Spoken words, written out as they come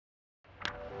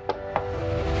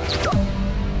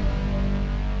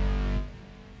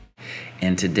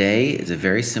today is a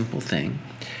very simple thing.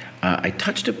 I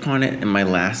touched upon it in my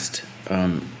last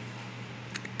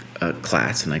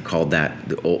class, and I called that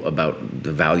about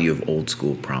the value of old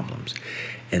school problems.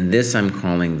 And this I'm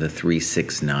calling the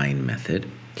 3-6-9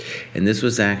 method. And this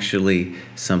was actually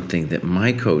something that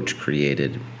my coach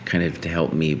created kind of to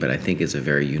help me, but I think is a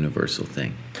very universal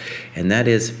thing. And that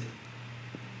is,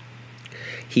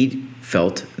 he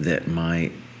felt that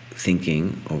my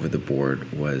thinking over the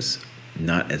board was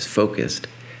not as focused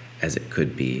as it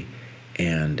could be,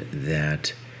 and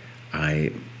that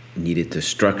I needed to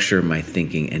structure my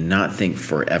thinking and not think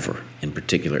forever in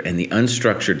particular. And the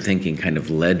unstructured thinking kind of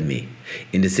led me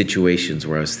into situations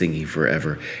where I was thinking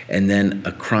forever. And then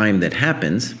a crime that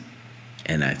happens,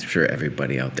 and I'm sure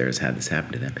everybody out there has had this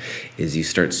happen to them, is you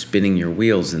start spinning your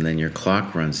wheels and then your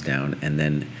clock runs down, and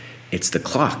then it's the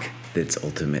clock that's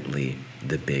ultimately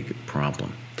the big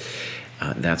problem.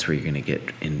 That's where you're going to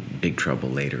get in big trouble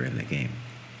later in the game.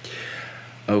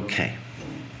 Okay,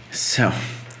 so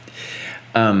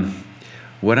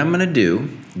what I'm going to do,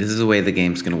 this is the way the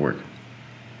game's going to work.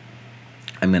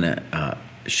 I'm going to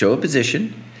show a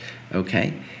position,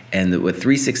 okay? And what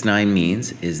 3-6-9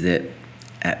 means is that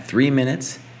at 3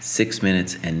 minutes, 6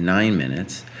 minutes, and 9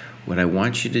 minutes, what I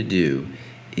want you to do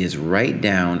is write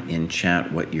down in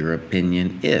chat what your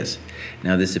opinion is.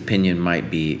 Now, this opinion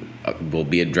will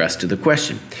be addressed to the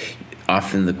question.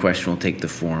 Often the question will take the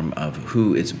form of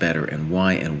who is better and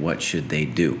why and what should they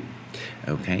do,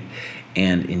 okay?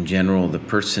 And in general, the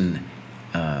person,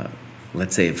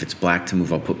 let's say if it's black to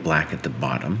move, I'll put black at the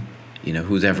bottom. You know,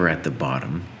 who's ever at the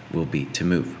bottom will be to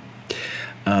move.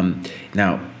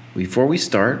 Now, before we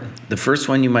start, the first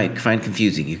one you might find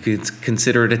confusing. You could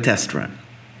consider it a test run.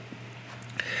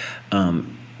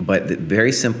 But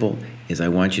very simple is I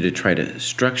want you to try to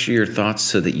structure your thoughts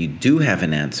so that you do have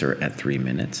an answer at 3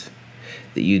 minutes,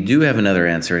 that you do have another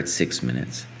answer at 6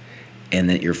 minutes, and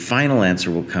that your final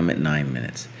answer will come at 9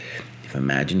 minutes. If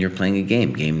imagine you're playing a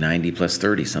game 90 plus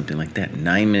 30, something like that.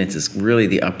 9 minutes is really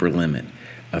the upper limit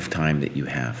of time that you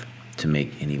have to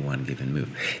make any one given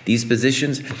move. These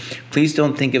positions, please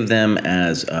don't think of them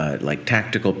as like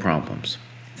tactical problems.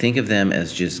 Think of them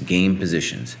as just game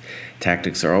positions.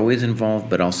 Tactics are always involved,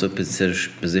 but also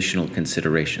positional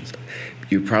considerations.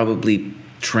 You're probably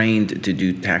trained to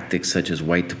do tactics such as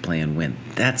white to play and win.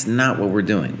 That's not what we're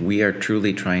doing. We are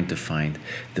truly trying to find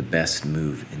the best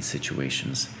move in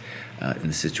situations, in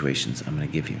the situations I'm going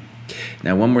to give you.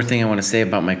 Now, one more thing I want to say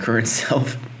about my current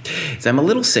self is I'm a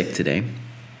little sick today,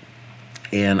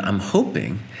 and I'm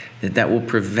hoping that that will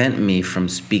prevent me from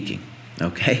speaking.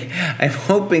 Okay, I'm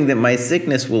hoping that my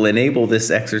sickness will enable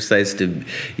this exercise to,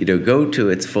 go to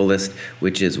its fullest,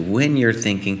 which is when you're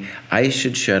thinking, I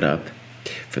should shut up.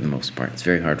 For the most part, it's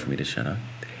very hard for me to shut up.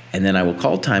 And then I will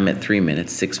call time at 3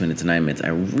 minutes, 6 minutes, 9 minutes. I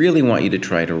really want you to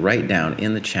try to write down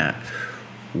in the chat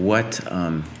what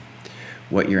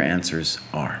your answers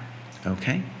are.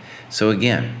 Okay, so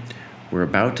again, we're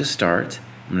about to start.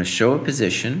 I'm going to show a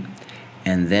position,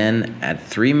 and then at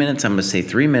 3 minutes, I'm going to say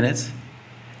 3 minutes.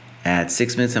 At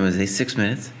 6 minutes, I'm going to say 6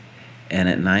 minutes. And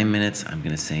at 9 minutes, I'm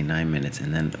going to say 9 minutes.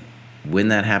 And then when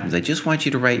that happens, I just want you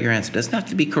to write your answer. It doesn't have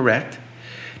to be correct.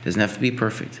 It doesn't have to be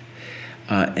perfect.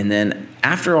 And then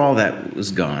after all that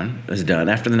is done,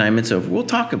 after the 9 minutes over, we'll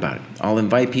talk about it. I'll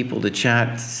invite people to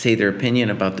chat, say their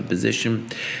opinion about the position.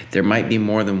 There might be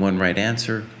more than one right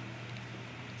answer.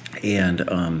 And,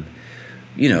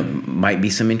 might be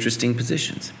some interesting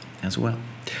positions as well.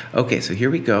 Okay, so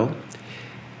here we go.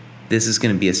 This is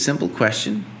going to be a simple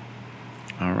question,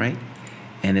 all right?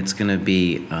 And it's going to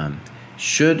be,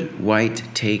 should white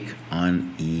take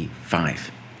on e5?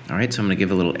 All right, so I'm going to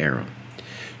give a little arrow.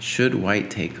 Should white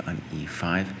take on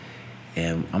e5?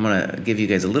 And I'm going to give you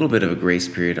guys a little bit of a grace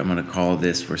period. I'm going to call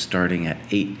this, we're starting at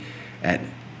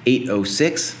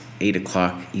 8:06, 8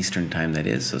 o'clock Eastern time, that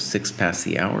is, so 6 past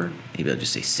the hour. Maybe I'll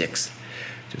just say 6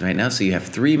 right now. So you have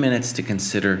 3 minutes to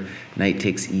consider knight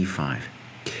takes e5.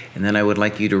 And then I would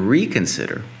like you to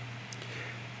reconsider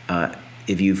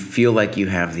if you feel like you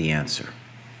have the answer,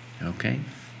 okay?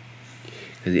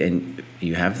 And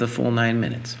you have the full 9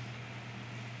 minutes.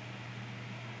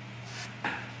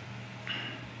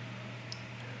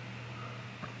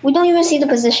 We don't even see the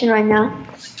position right now.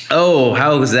 Oh,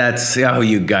 how is that? Oh,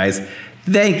 you guys,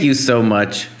 thank you so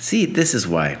much. See, this is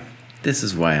why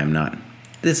I'm not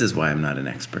an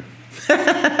expert.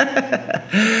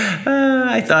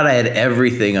 I thought I had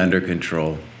everything under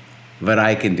control, but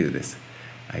I can do this.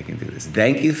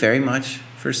 Thank you very much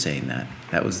for saying that.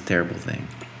 That was a terrible thing.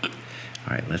 All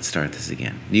right, let's start this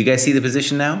again. Do you guys see the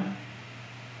position now?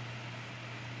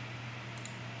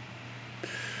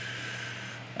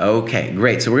 Okay,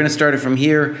 great. So we're going to start it from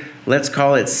here. Let's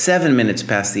call it 7 minutes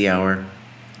past the hour.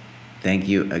 Thank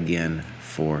you again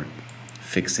for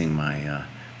fixing my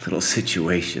little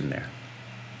situation there.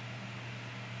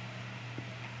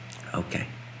 Okay.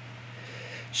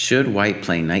 Should white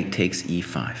play knight takes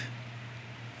e5?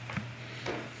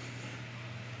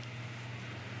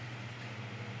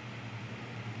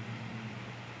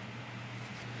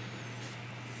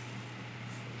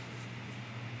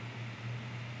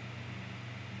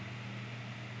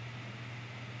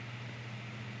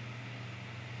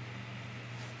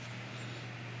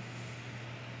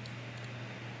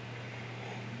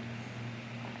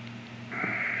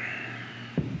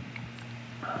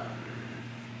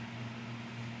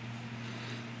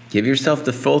 Give yourself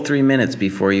the full 3 minutes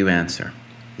before you answer.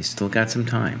 You still got some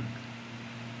time.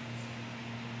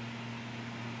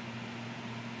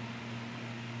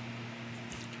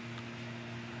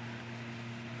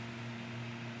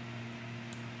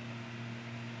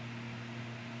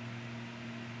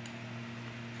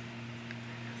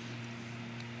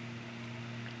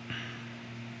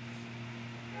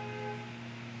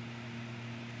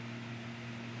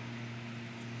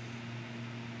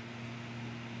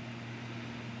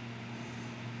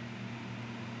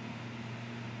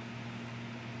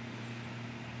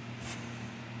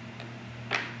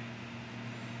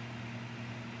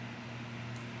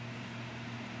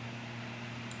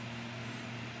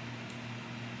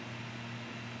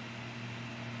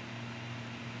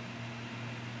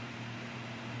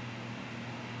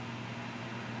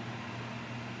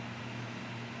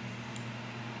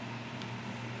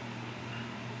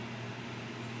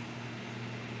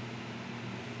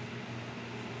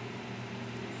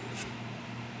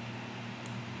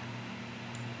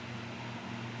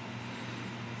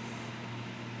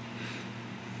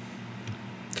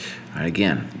 All right,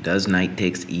 again, does knight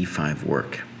takes e5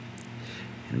 work?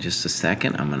 In just a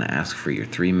second, I'm going to ask for your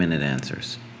 3-minute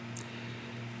answers.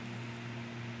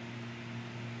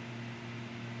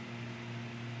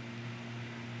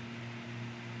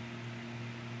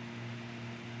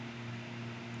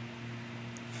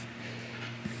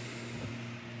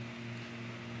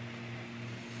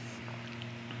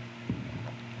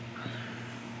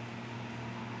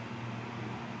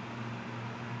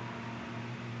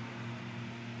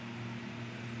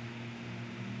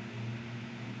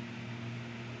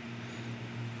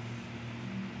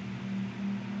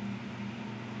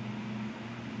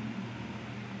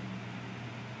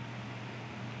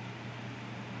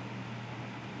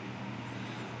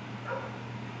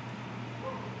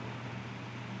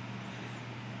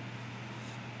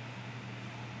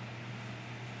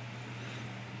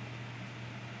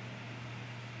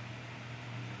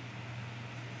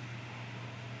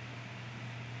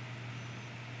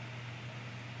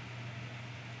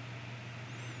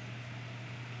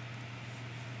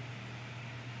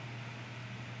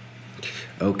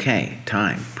 Okay,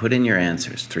 time. Put in your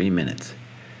answers. 3 minutes.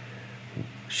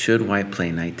 Should white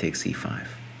play knight takes e5?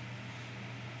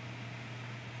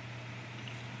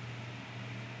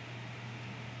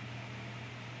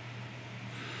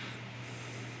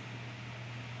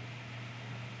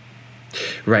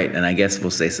 Right, and I guess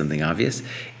we'll say something obvious.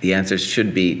 The answers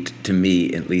should be, to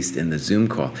me, at least in the Zoom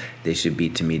call, they should be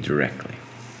to me directly.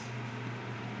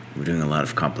 We're doing a lot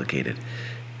of complicated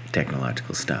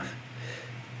technological stuff.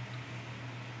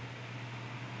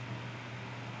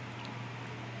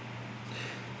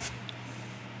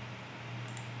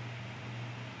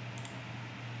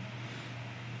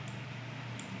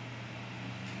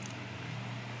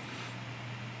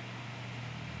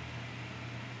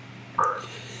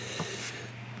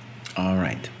 All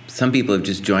right, some people have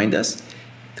just joined us.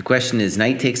 The question is,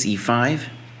 knight takes e5.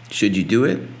 Should you do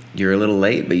it? You're a little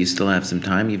late, but you still have some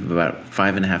time. You have about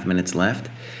 5.5 minutes left.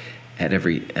 At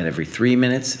every 3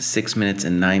 minutes, 6 minutes,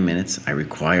 and 9 minutes, I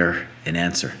require an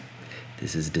answer.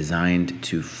 This is designed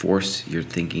to force your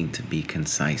thinking to be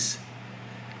concise.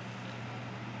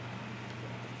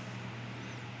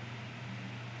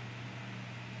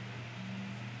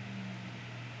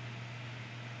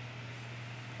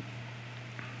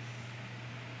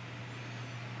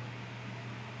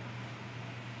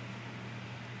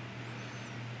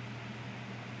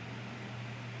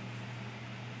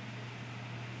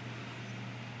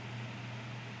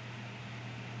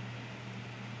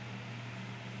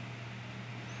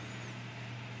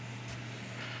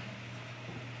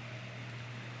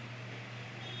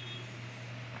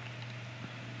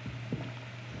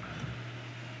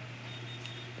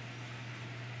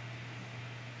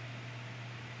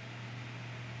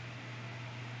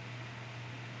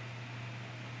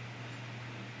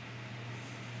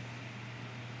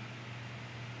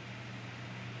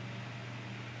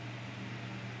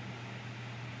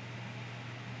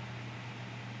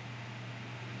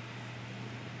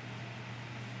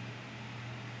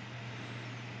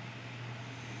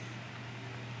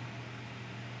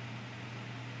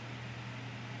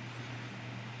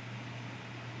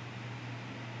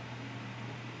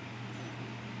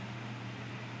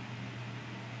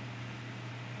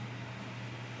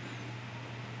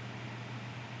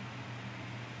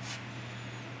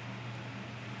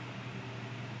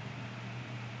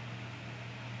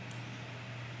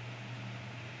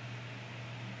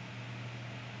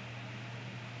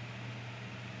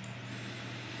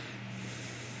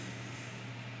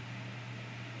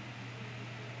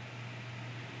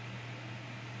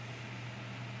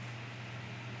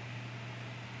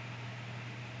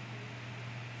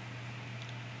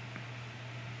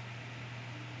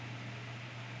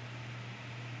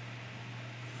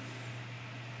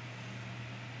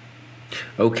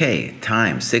 Okay,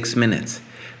 time, 6 minutes.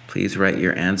 Please write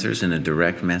your answers in a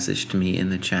direct message to me in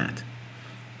the chat.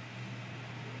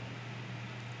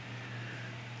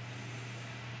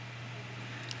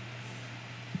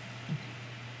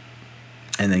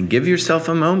 And then give yourself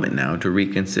a moment now to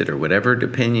reconsider whatever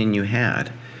opinion you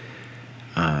had.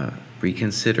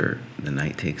 Reconsider the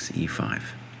knight takes e5.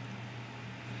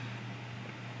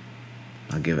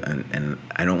 I'll give, and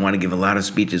I don't want to give a lot of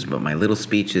speeches, but my little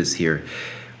speeches here,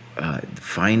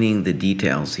 finding the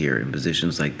details here in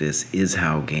positions like this is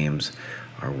how games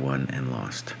are won and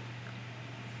lost.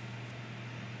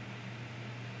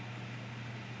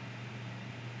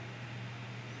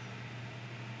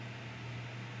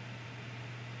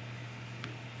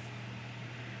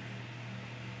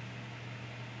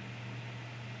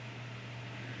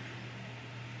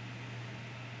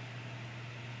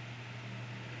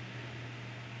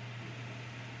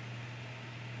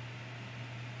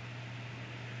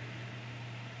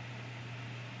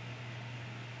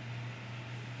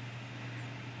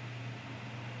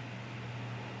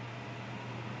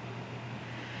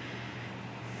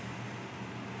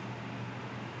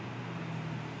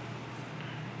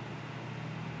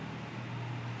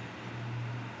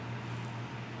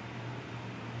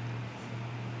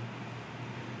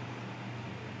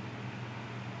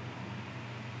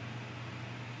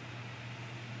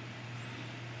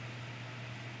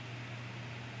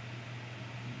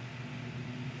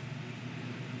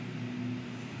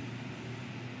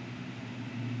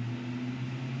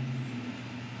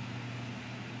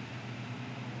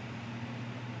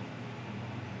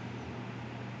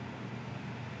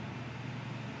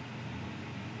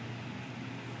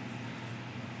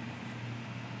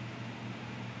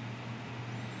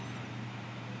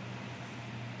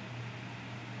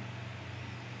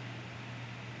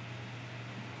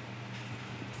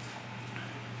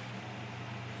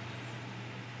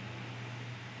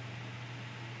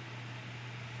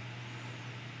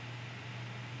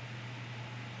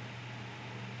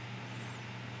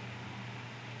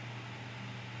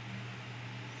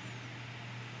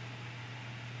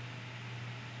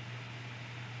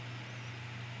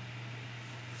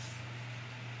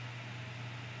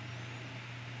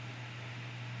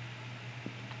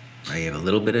 You have a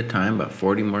little bit of time, about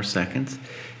 40 more seconds,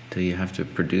 till you have to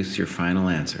produce your final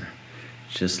answer.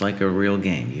 It's just like a real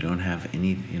game. You don't have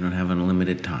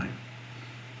unlimited time.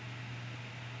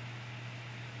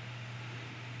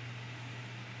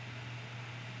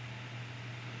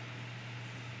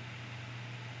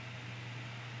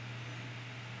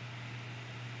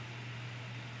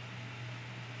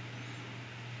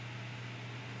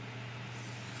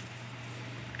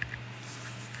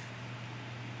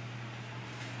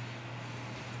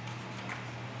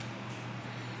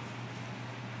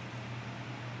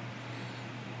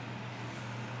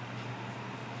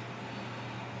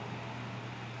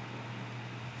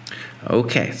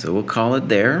 Okay, so we'll call it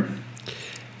there,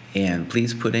 and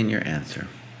please put in your answer.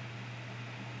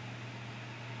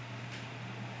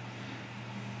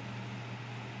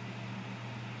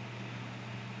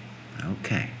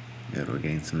 Okay, good, we're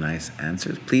getting some nice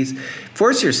answers. Please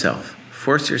force yourself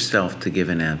to give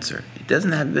an answer. It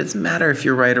doesn't matter if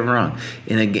you're right or wrong.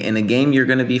 In a game, you're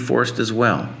going to be forced as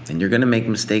well, and you're going to make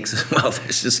mistakes as well.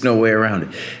 There's just no way around it.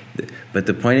 But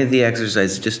the point of the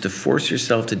exercise is just to force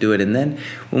yourself to do it, and then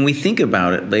when we think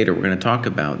about it later, we're going to talk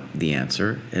about the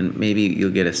answer, and maybe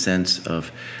you'll get a sense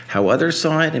of how others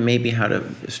saw it and maybe how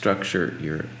to structure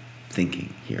your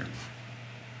thinking here.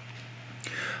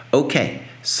 Okay,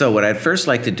 so what I'd first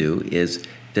like to do is,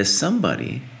 does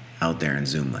somebody out there in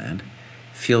Zoom land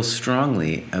feel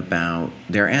strongly about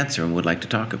their answer and would like to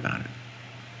talk about it?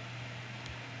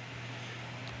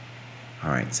 All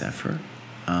right, Zephyr,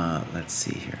 let's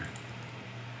see here.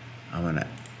 I'm gonna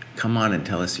come on and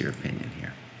tell us your opinion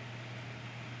here.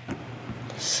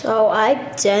 So I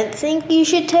don't think you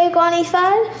should take on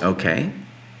e5. Okay.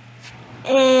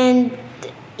 And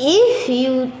if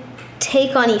you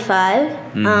take on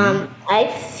e5, I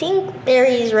think there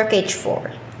is rook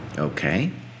h4.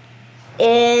 Okay.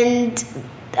 And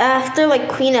after like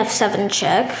queen f7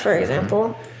 check, for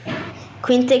example,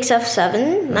 queen takes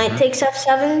f7, knight takes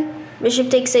f7, bishop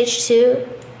takes h2.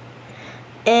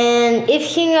 And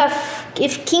if king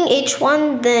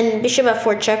h1, then bishop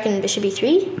f4 check and bishop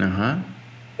e3.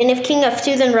 And if king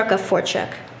f2, then rook f4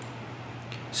 check.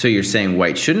 So you're saying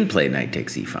white shouldn't play knight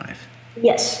takes e5?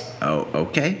 Yes. Oh,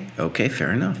 okay. Okay,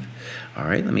 fair enough. All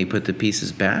right, let me put the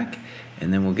pieces back,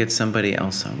 and then we'll get somebody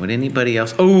else on. Would anybody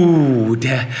else? Oh,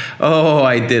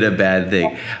 I did a bad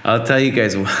thing. I'll tell you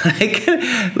guys what.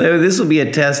 This will be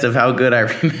a test of how good I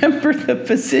remember the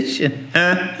position.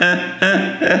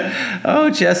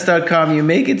 Oh, chess.com, you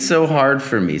make it so hard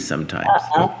for me sometimes.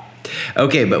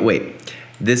 Okay, but wait.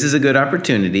 This is a good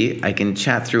opportunity. I can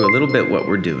chat through a little bit what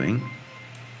we're doing,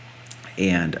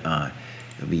 and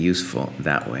it'll be useful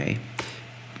that way.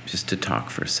 Just to talk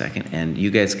for a second, and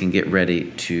you guys can get ready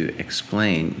to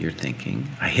explain your thinking.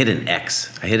 I hit an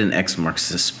X. I hit an X marks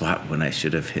the spot when I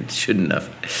shouldn't have.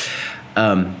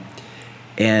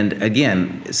 And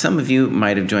again, some of you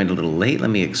might have joined a little late. Let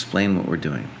me explain what we're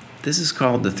doing. This is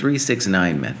called the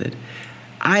 369 method.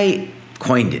 I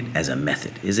coined it as a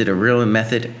method. Is it a real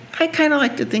method? I kind of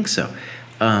like to think so.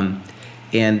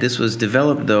 And this was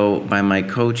developed, though, by my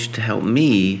coach to help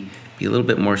me be a little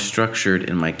bit more structured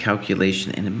in my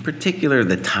calculation, and in particular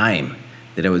the time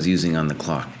that I was using on the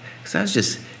clock, because I was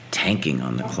just tanking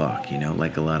on the clock,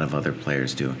 like a lot of other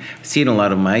players do. I see it in a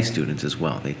lot of my students as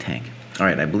well. They tank. All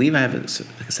right, I believe I have it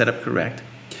set up correct.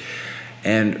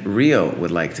 And Rio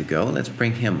would like to go. Let's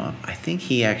bring him up. I think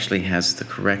he actually has the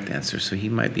correct answer, so he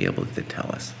might be able to tell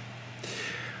us.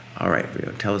 All right,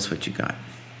 Rio, tell us what you got.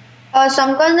 So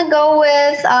I'm going to go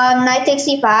with knight takes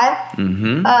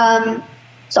c5.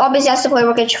 So obviously has to play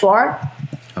rook h4.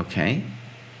 Okay.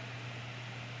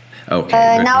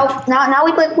 Okay. Now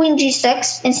we play queen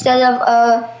g6 instead of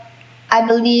I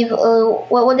believe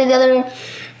what did the other?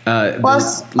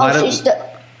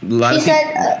 She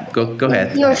said go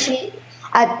ahead. He or she.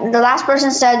 The last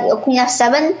person said queen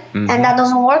f7, and that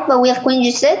doesn't work. But we have queen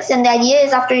g6, and the idea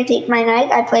is after you take my knight,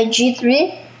 I play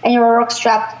g3, and your rook's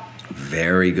trapped.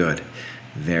 Very good,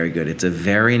 very good. It's a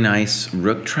very nice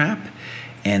rook trap.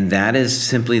 And that is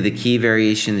simply the key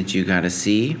variation that you got to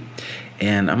see.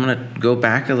 And I'm going to go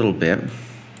back a little bit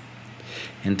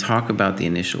and talk about the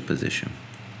initial position.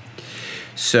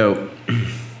 So,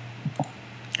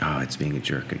 it's being a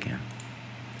jerk again.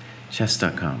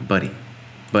 Chess.com, buddy,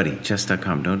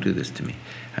 chess.com, don't do this to me.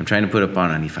 I'm trying to put a pawn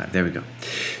on e5. There we go.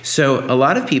 So a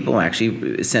lot of people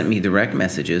actually sent me direct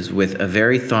messages with a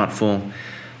very thoughtful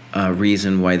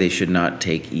reason why they should not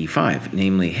take e5.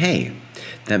 Namely, hey,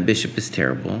 that bishop is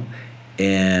terrible,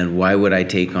 and why would I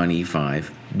take on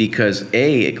e5? Because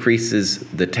A, it increases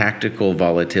the tactical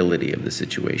volatility of the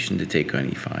situation to take on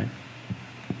e5,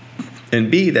 and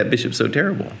B, that bishop's so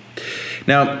terrible.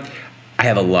 Now, I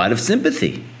have a lot of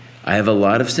sympathy. I have a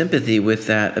lot of sympathy with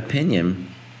that opinion,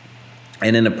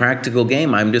 and in a practical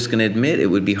game, I'm just going to admit it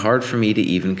would be hard for me to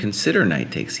even consider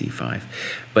knight takes e5.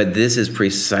 But this is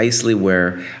precisely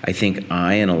where I think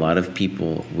I and a lot of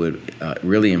people would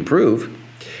really improve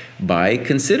by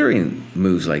considering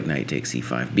moves like knight takes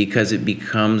e5, because it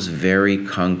becomes very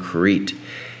concrete.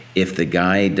 If the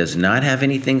guy does not have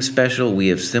anything special, we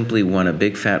have simply won a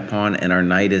big fat pawn, and our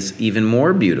knight is even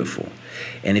more beautiful.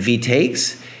 And if he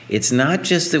takes, it's not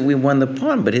just that we won the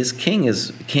pawn, but his king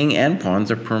and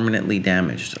pawns are permanently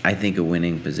damaged. I think a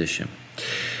winning position.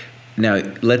 Now,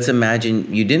 let's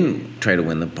imagine you didn't try to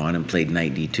win the pawn and played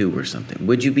knight d2 or something.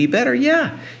 Would you be better?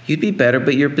 Yeah, you'd be better,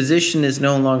 but your position is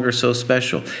no longer so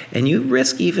special. And you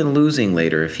risk even losing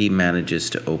later if he manages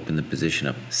to open the position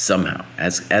up somehow,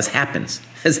 as happens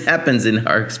in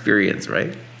our experience,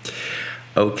 right?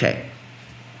 Okay,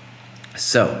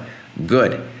 so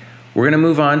good. We're going to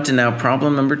move on to now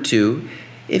problem number 2.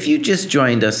 If you just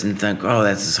joined us and think, oh,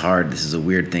 this is hard, this is a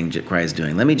weird thing Kraai is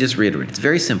doing, let me just reiterate. It's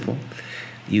very simple.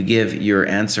 You give your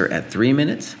answer at 3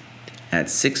 minutes, at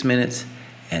 6 minutes,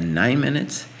 and 9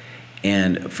 minutes.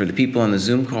 And for the people on the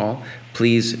Zoom call,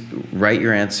 please write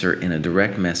your answer in a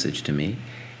direct message to me,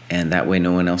 and that way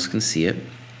no one else can see it.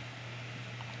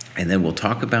 And then we'll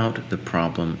talk about the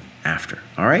problem after.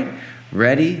 All right?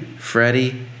 Ready,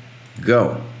 Freddy,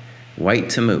 go. White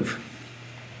to move.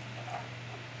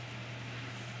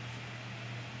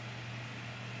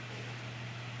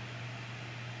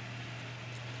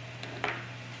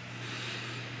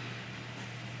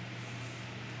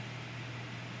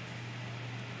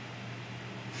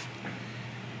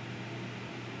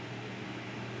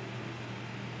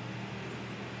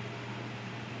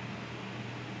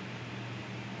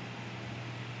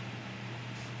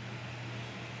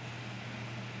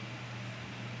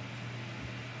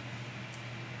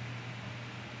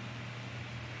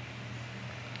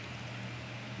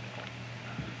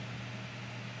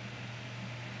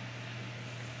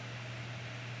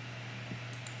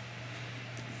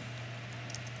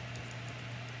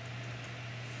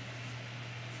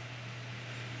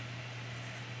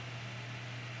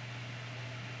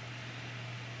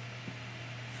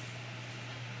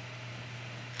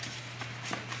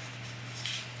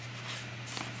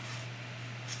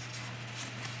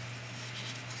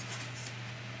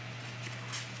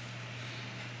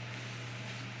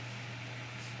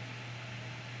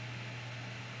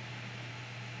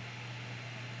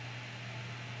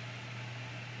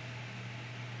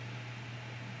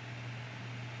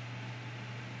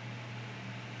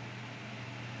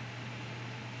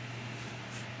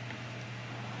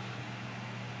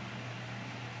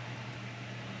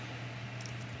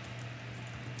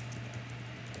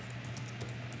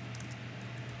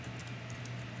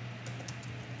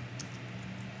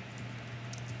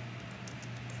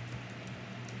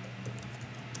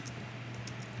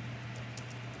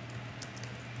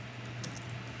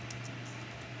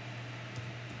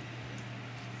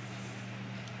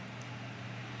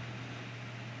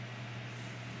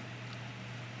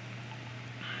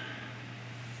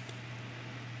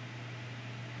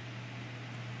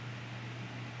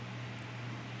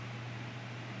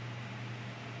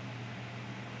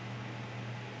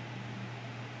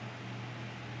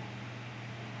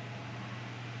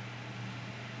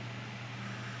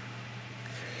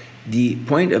 The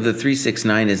point of the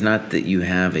 369 is not that you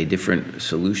have a different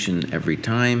solution every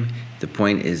time. The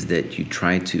point is that you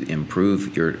try to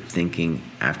improve your thinking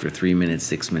after 3 minutes,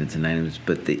 6 minutes, and 9 minutes,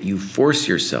 but that you force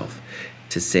yourself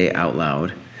to say out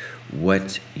loud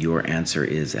what your answer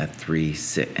is at 3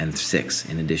 and 6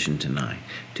 in addition to 9,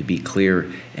 to be clear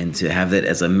and to have that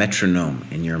as a metronome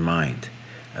in your mind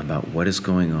about what is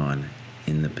going on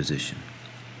in the position.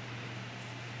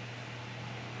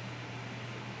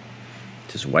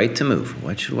 Just white to move.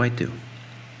 What should white do?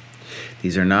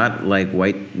 These are not like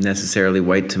necessarily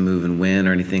white to move and win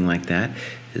or anything like that.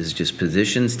 This is just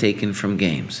positions taken from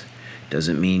games.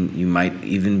 Doesn't mean you might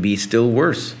even be still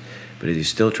worse, but you're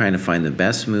still trying to find the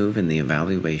best move in the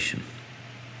evaluation.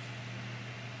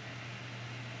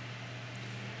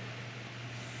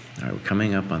 All right, we're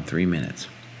coming up on 3 minutes.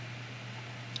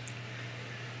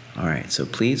 All right, so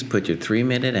please put your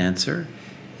 3-minute answer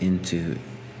into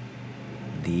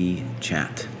the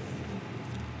chat.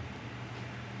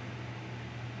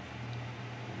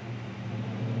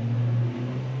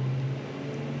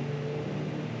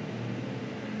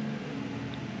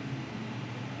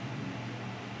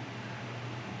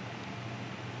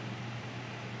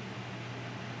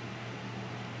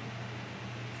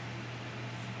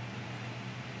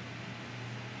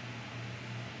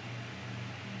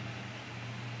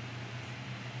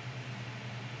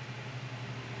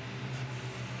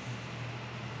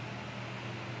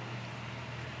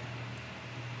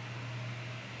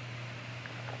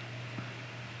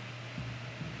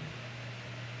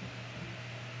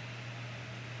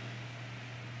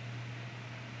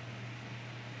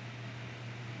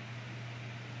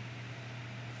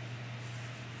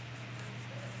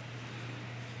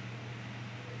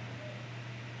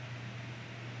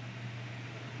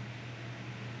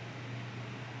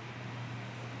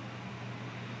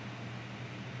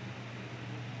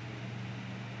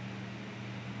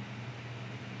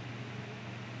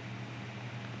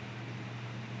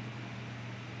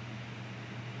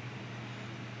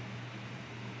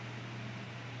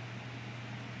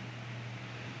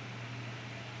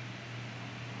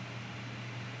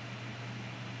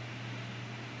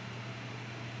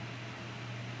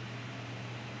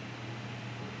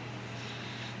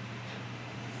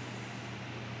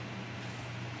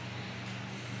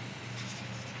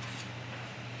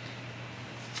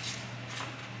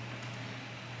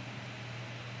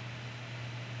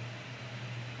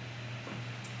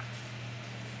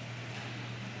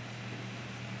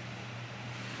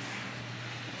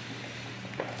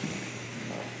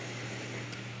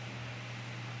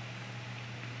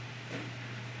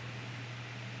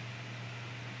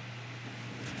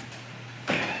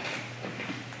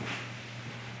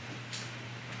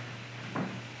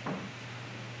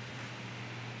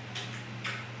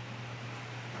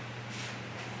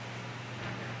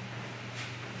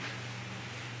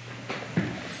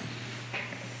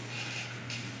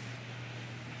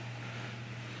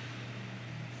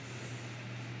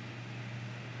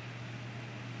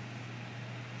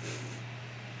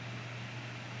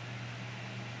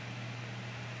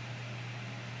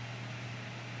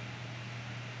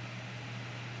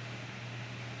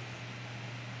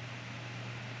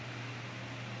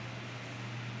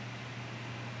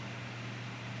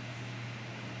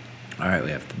 All right,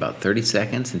 we have about 30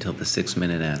 seconds until the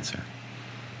 6-minute answer.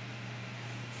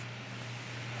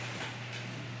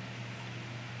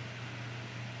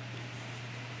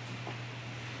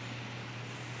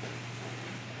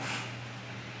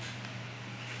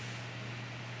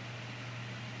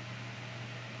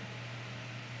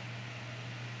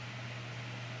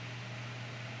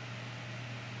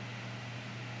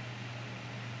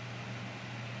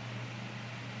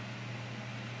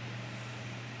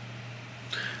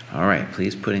 All right,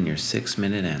 please put in your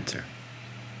 6-minute answer.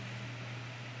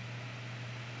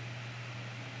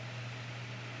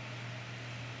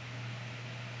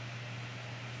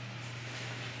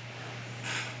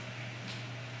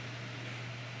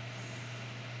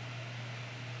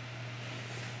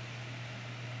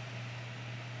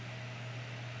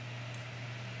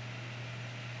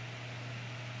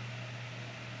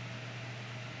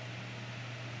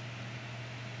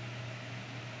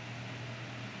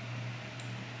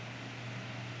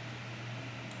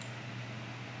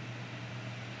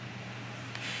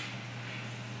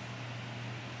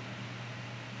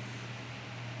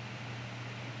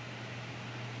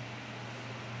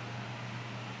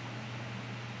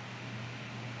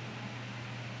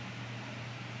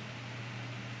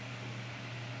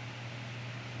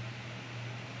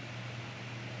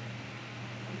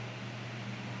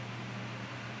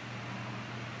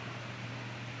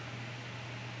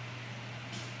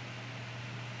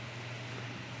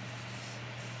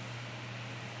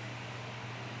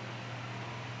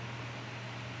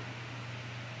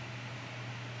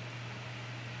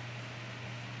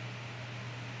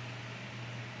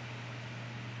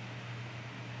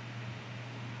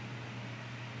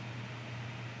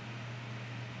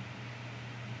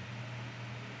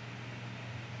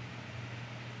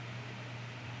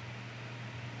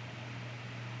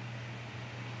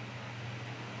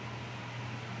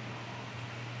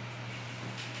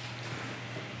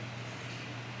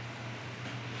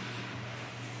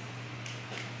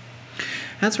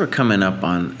 As we're coming up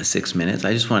on 6 minutes,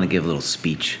 I just want to give a little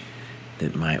speech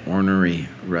that my ornery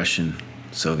Russian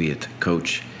Soviet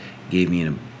coach gave me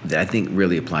that I think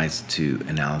really applies to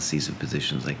analyses of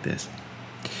positions like this.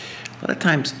 A lot of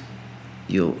times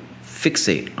you'll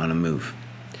fixate on a move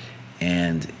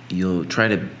and you'll try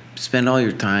to spend all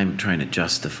your time trying to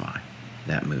justify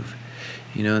that move.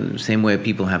 You know, the same way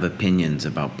people have opinions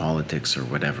about politics or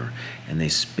whatever, and they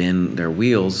spin their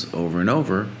wheels over and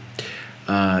over,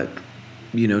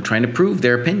 trying to prove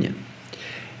their opinion.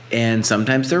 And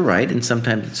sometimes they're right, and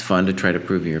sometimes it's fun to try to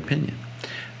prove your opinion.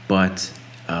 But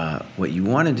what you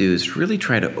want to do is really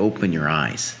try to open your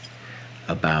eyes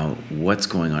about what's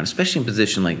going on, especially in a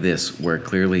position like this, where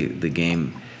clearly the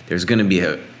game, there's going to be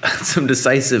some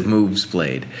decisive moves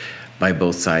played by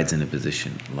both sides in a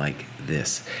position like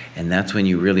this. And that's when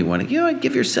you really want to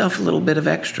give yourself a little bit of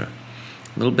extra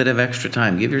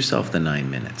time. Give yourself the 9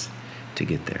 minutes to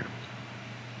get there.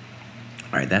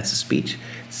 All right, that's the speech.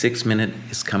 6 minute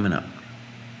is coming up.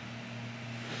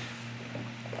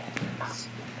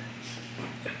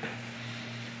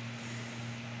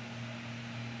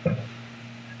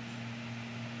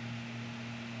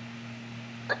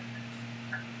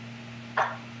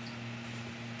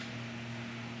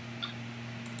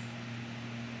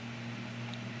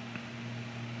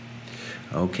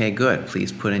 Okay, good.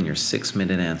 Please put in your 6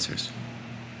 minute answers.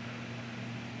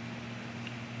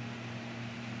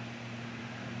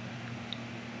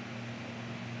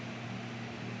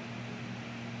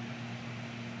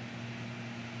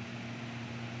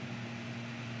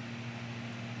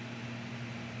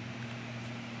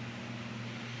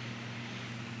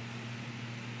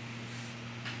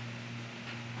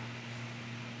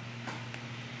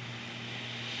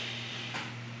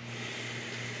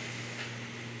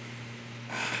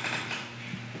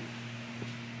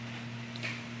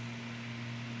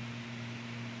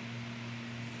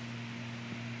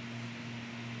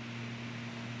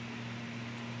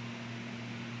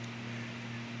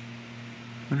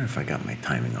 I wonder if I got my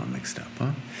timing all mixed up,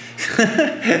 huh?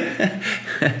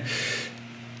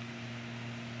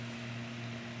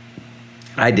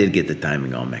 I did get the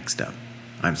timing all mixed up.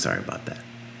 I'm sorry about that.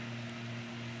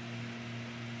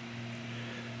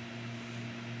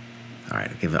 All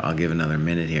right, I'll give another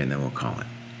minute here and then we'll call it.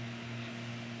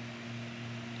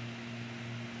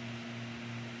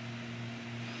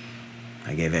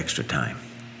 I gave extra time.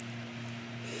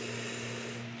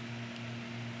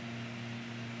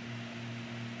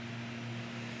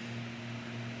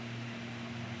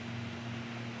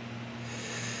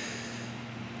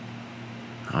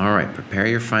 All right, prepare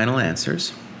your final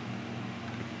answers.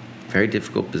 Very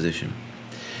difficult position.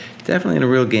 Definitely in a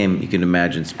real game, you can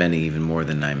imagine spending even more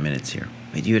than 9 minutes here.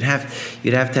 But you'd have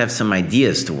to have some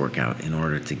ideas to work out in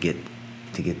order to get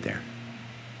there.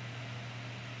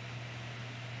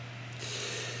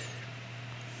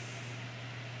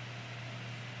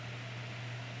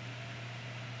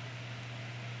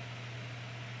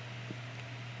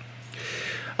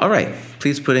 All right,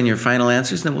 please put in your final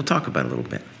answers, and then we'll talk about it a little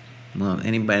bit. Well,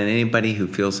 anybody who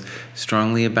feels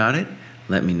strongly about it,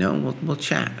 let me know. We'll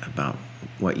chat about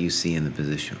what you see in the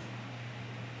position.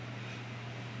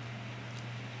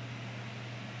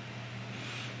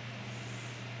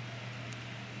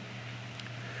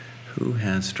 Who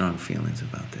has strong feelings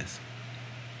about this?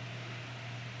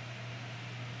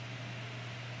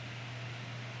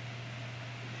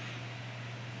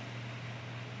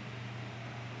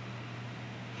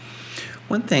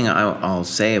 One thing I'll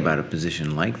say about a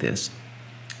position like this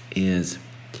is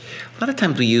a lot of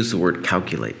times we use the word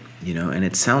calculate, and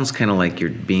it sounds kind of like you're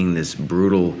being this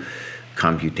brutal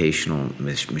computational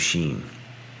machine.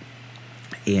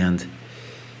 And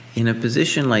in a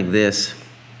position like this,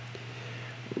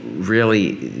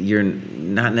 really, you're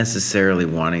not necessarily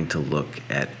wanting to look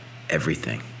at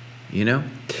everything, You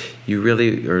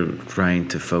really are trying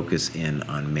to focus in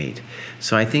on mate.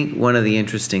 So I think one of the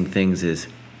interesting things is,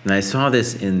 and I saw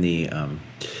this in the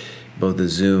both the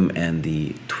Zoom and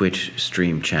the Twitch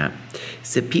stream chat,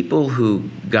 is that people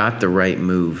who got the right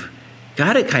move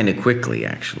got it kind of quickly,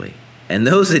 actually. And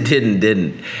those that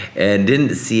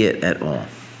didn't see it at all.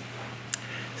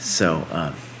 So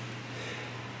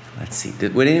let's see.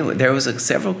 There was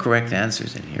several correct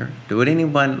answers in here. Would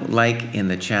anyone like in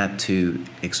the chat to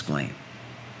explain?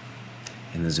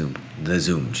 In the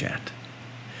Zoom chat.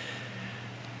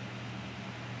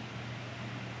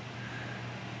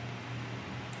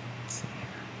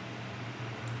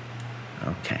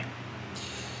 Okay.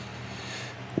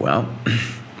 Well,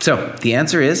 so the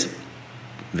answer is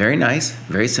very nice,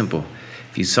 very simple.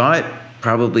 If you saw it,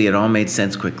 probably it all made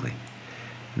sense quickly.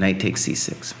 Knight takes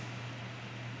c6.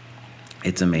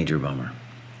 It's a major bummer.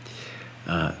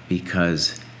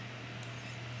 because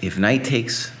if knight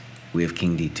takes, we have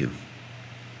king d2.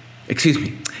 Excuse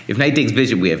me. If knight takes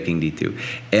bishop, we have king d2.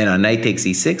 And on knight takes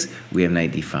e6, we have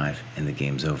knight d5, and the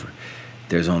game's over.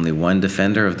 There's only one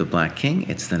defender of the black king.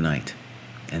 It's the knight.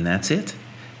 And that's it.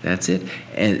 That's it.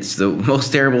 And it's the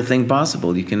most terrible thing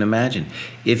possible you can imagine.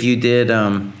 If you did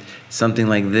something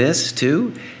like this,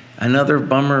 too, another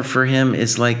bummer for him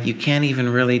is like you can't even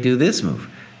really do this move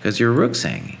because your rook's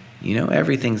hanging. You know,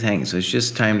 everything's hanging. So it's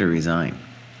just time to resign.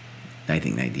 I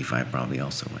think knight d5 probably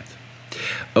also wins.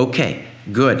 Okay,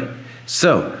 good.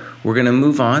 So we're going to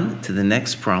move on to the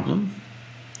next problem.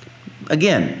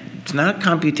 Again, it's not a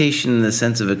computation in the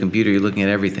sense of a computer. You're looking at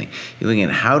everything. You're looking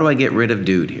at how do I get rid of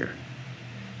dude here?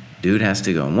 Dude has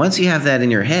to go. And once you have that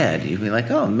in your head, you'll be like,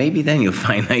 oh, maybe then you'll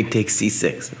find knight takes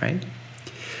c6, right?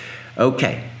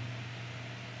 Okay.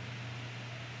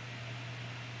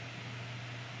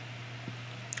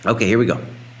 Okay, here we go.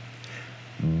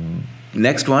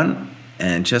 Next one,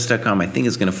 and chess.com I think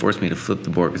is going to force me to flip the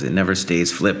board because it never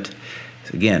stays flipped.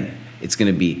 So again, it's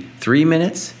going to be 3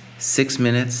 minutes, 6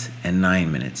 minutes, and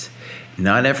 9 minutes.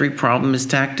 Not every problem is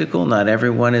tactical. Not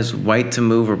everyone is white to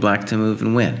move or black to move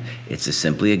and win. It's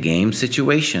simply a game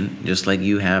situation, just like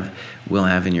you will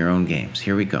have in your own games.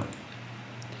 Here we go.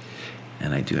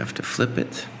 And I do have to flip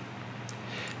it.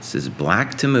 This is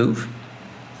black to move.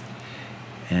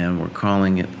 And we're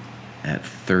calling it at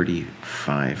 35-30.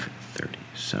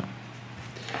 So,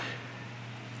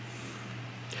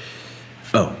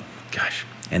 oh, gosh.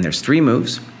 And there's 3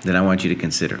 moves that I want you to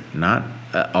consider, not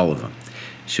all of them.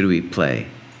 Should we play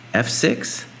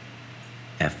f6,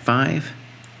 f5,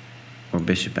 or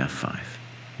bishop f5?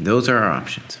 Those are our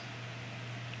options.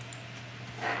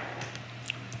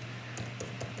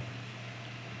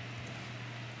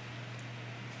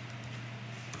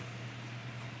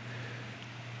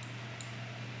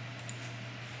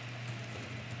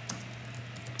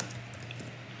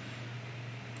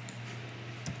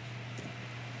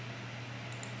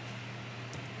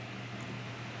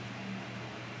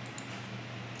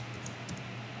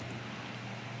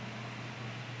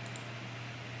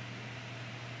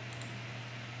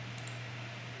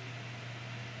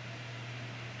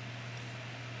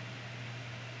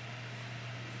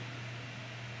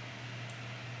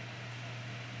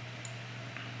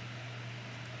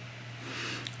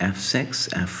 f6,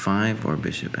 f5, or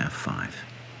bishop f5.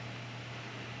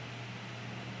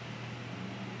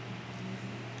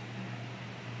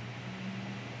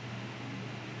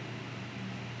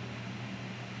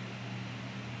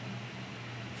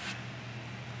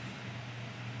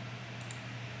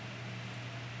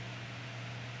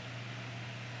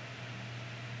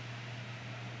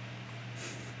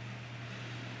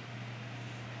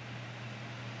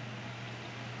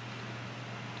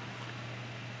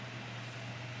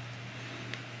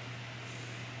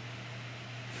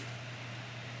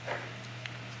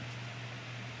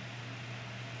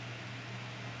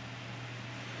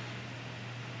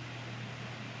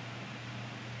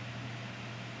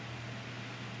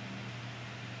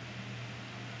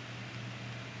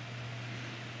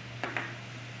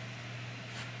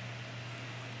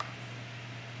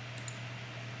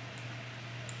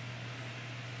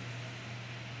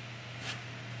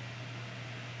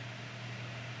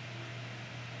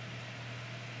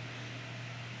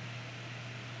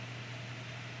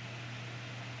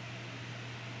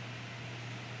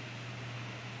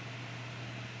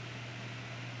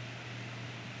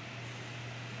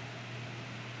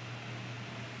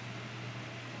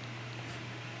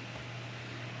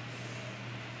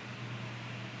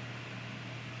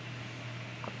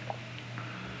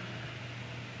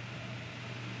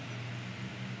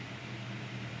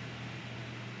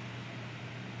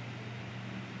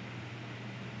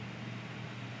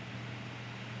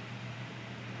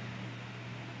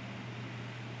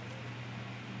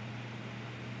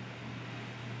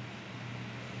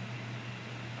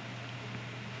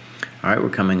 All right,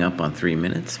 we're coming up on 3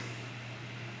 minutes.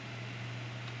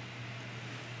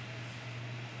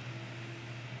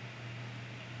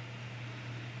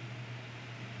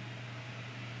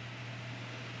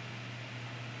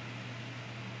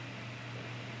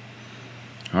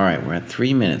 All right, we're at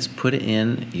 3 minutes. Put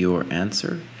in your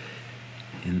answer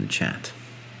in the chat.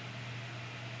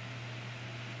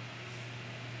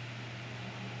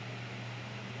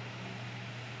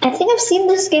 I think I've seen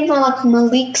this game from like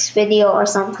Malik's video or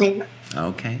something.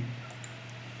 Okay.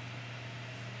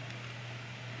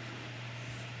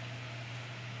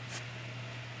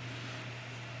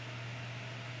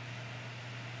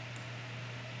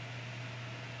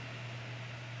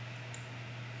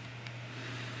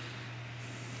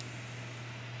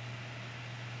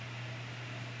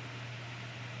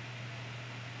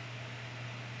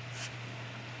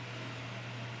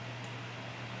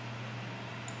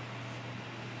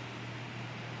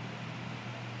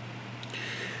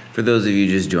 For those of you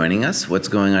just joining us, what's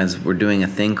going on is we're doing a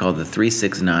thing called the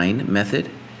 3-6-9 method,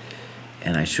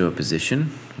 and I show a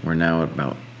position. We're now at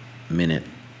about minute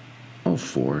 4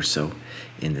 or so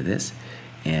into this,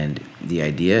 and the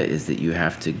idea is that you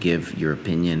have to give your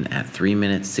opinion at 3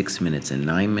 minutes, 6 minutes, and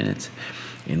 9 minutes,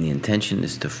 and the intention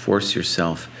is to force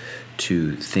yourself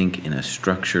to think in a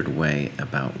structured way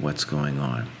about what's going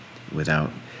on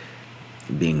without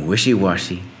being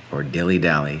wishy-washy or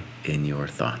dilly-dally in your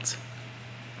thoughts.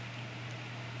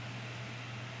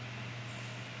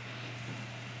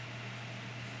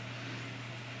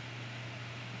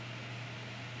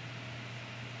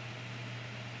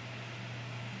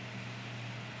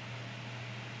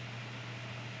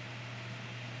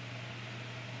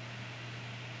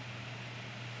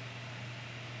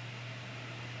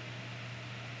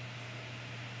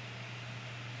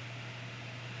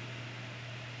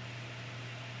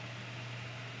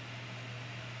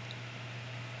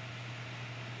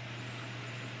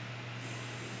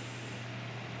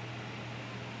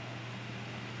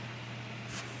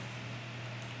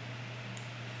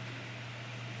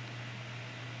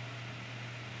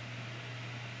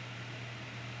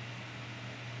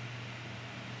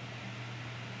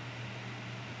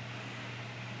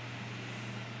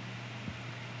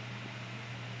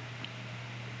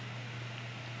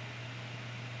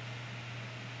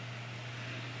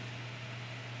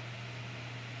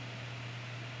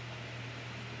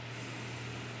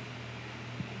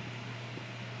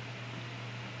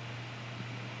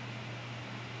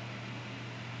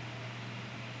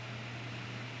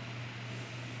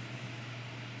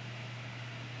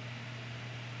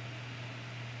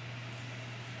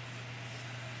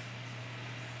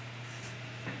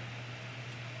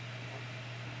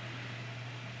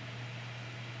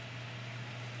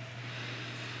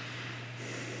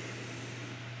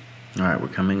 All right, we're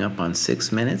coming up on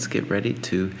 6 minutes. Get ready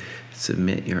to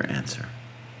submit your answer.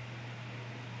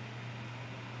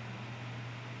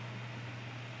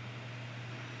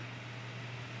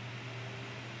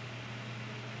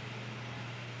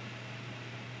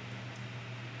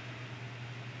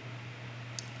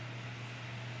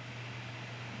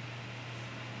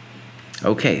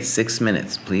 Okay, 6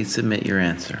 minutes. Please submit your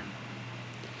answer.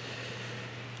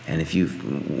 And if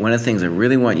one of the things I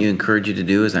really want you, encourage you to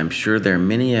do is, I'm sure there are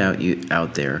many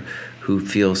out there who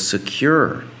feel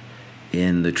secure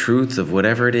in the truth of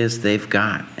whatever it is they've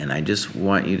got. And I just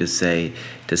want you to say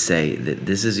that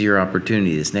this is your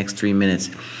opportunity, this next 3 minutes,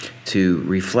 to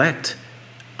reflect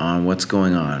on what's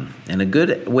going on. And a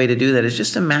good way to do that is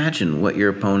just imagine what your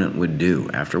opponent would do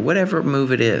after whatever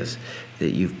move it is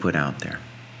that you've put out there.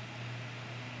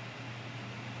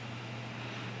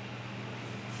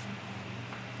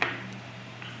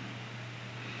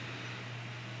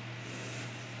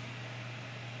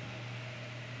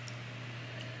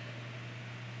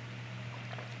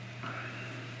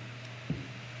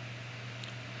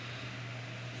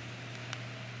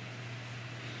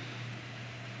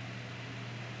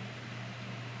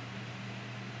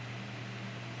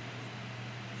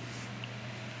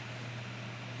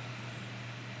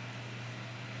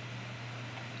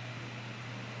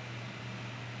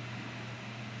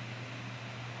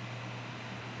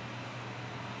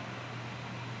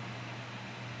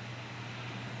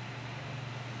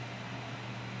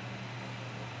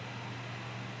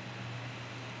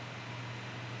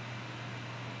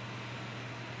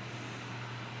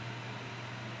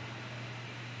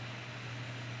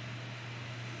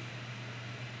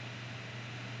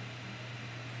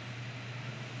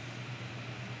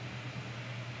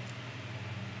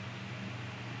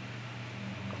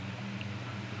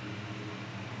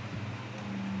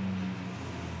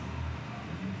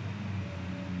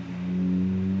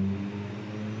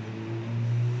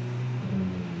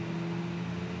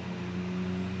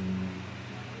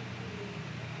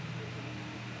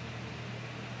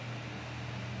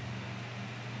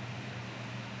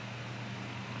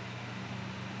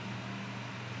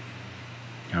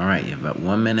 All right, you have about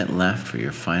 1 minute left for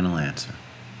your final answer.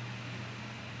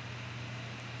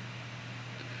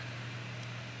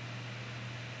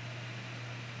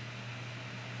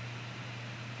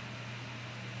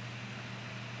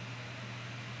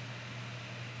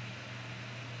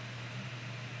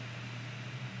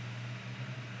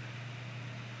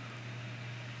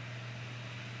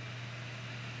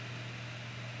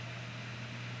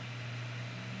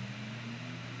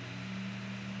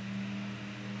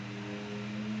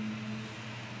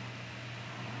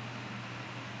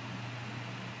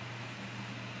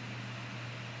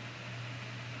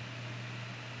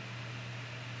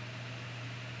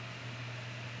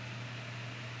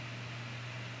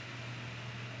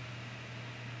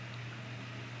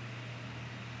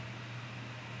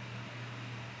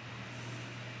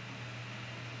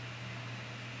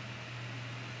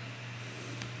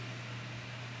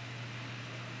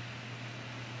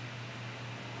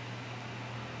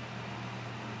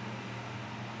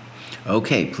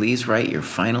 Okay, please write your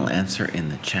final answer in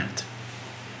the chat.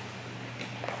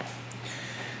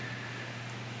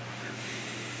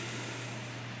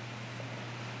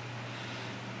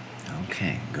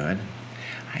 Okay, good.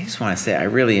 I just want to say I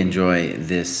really enjoy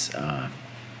this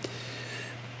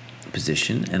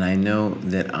position, and I know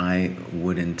that I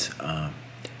wouldn't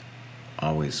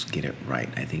always get it right.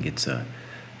 I think it's a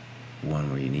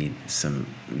one where you need some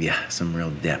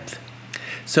real depth.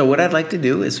 So what I'd like to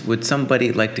do is, would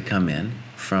somebody like to come in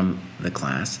from the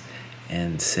class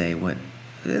and say what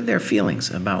their feelings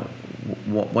about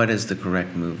what is the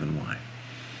correct move and why?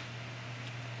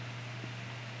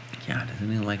 Yeah, does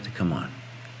anyone like to come on?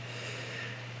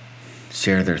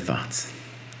 Share their thoughts.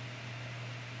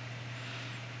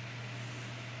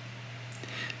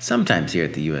 Sometimes here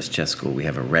at the U.S. Chess School, we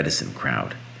have a reticent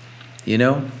crowd. You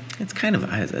know, it's kind of,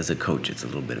 as a coach, it's a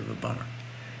little bit of a bummer.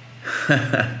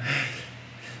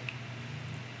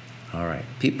 All right,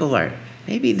 people are,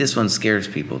 maybe this one scares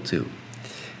people too.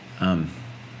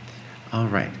 All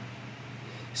right,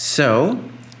 so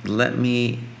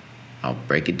I'll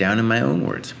break it down in my own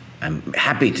words. I'm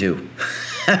happy to.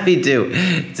 Happy to.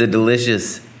 It's a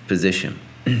delicious position.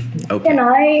 Okay. Can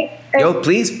I? Yo,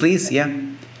 please, yeah.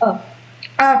 Oh.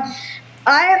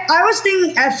 I was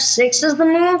thinking F6 is the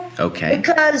move. Okay.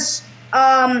 Because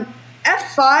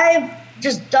F5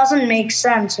 just doesn't make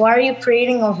sense. Why are you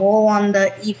creating a hole on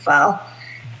the E file?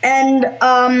 And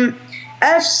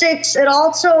F6 it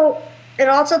also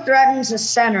threatens the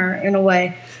center in a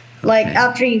way. Like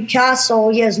after you castle,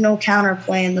 he has no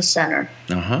counterplay in the center.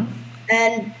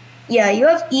 And yeah, you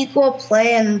have equal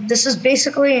play, and this is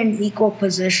basically an equal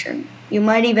position. You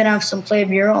might even have some play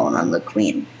of your own on the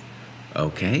queen.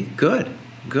 Okay, good.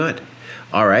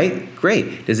 All right,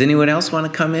 great. Does anyone else want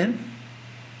to come in?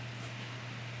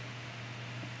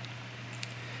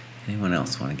 Anyone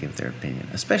else want to give their opinion?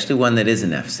 Especially one that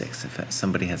isn't F6, if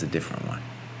somebody has a different one.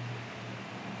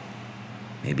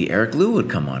 Maybe Eric Liu would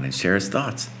come on and share his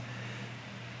thoughts.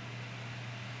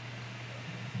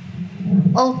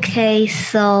 Okay,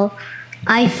 so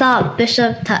I thought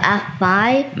bishop to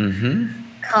f5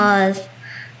 because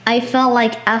I felt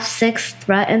like f6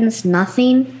 threatens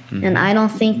nothing, and I don't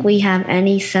think we have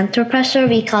any center pressure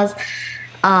because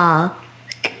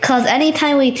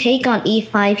anytime we take on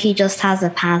e5, he just has a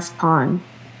pass pawn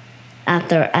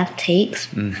after f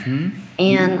takes.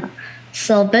 And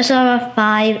so bishop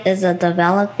f5 is a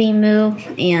developing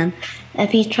move, and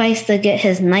if he tries to get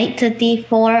his knight to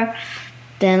d4,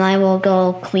 then I will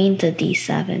go queen to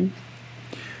d7.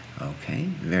 Okay,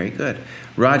 very good.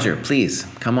 Roger, please,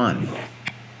 come on.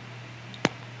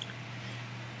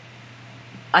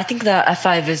 I think that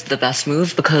f5 is the best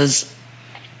move because,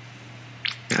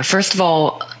 first of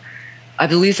all, I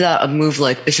believe that a move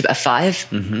like bishop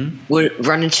f5 would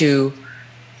run into,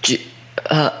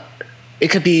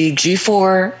 it could be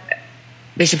g4,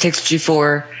 bishop takes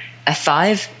g4,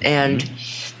 f5,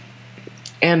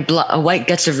 and white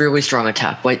gets a really strong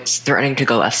attack. White's threatening to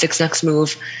go f6 next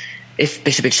move. If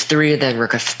bishop h3, then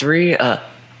rook f3.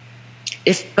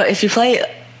 If I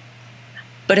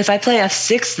play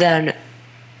f6, then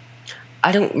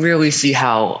I don't really see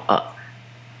how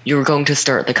you're going to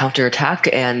start the counter attack,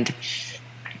 and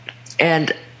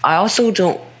I also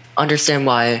don't understand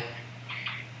why.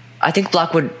 I think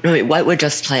white would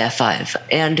just play f5,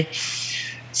 and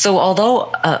so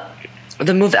although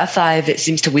the move f5 it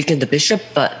seems to weaken the bishop,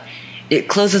 but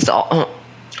it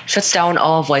shuts down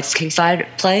all of white's kingside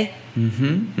play.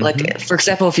 Like for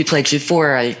example, if you play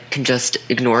g4, I can just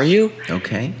ignore you.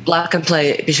 Okay. Black can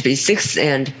play bishop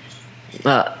e6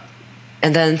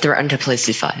 and then threaten to play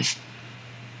c5.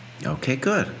 Okay,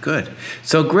 good.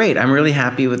 So great. I'm really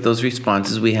happy with those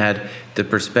responses. We had the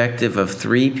perspective of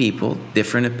 3 people,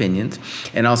 different opinions.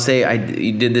 And I'll say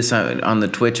you did this on the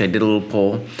Twitch. I did a little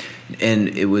poll, and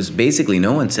it was basically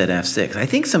no one said f6. I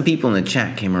think some people in the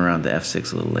chat came around to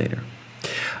f6 a little later.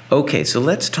 Okay, so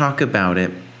let's talk about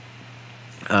it.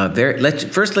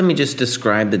 First, let me just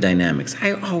describe the dynamics.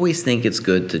 I always think it's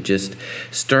good to just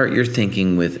start your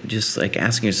thinking with just like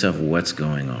asking yourself what's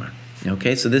going on.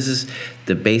 Okay, so this is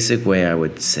the basic way I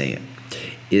would say it,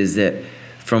 is that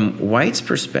from white's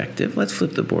perspective, let's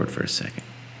flip the board for a second.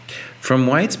 From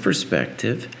white's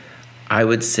perspective, I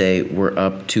would say we're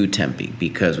up 2 tempi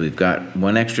because we've got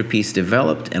 1 extra piece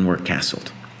developed and we're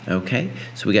castled. Okay,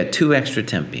 so we got 2 extra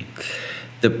tempi.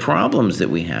 The problems that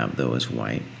we have, though, as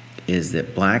white, is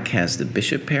that black has the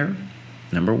bishop pair,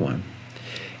 number 1,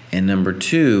 and number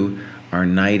 2, our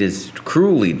knight is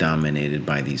cruelly dominated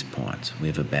by these pawns. We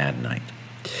have a bad knight.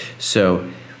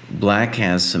 So black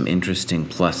has some interesting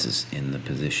pluses in the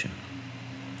position.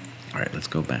 All right, let's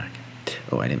go back.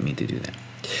 Oh, I didn't mean to do that.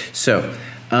 So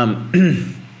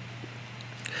The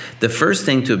first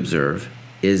thing to observe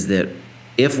is that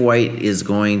if white is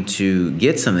going to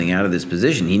get something out of this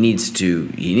position, he needs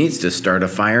to start a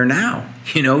fire now.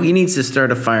 He needs to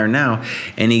start a fire now,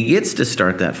 and he gets to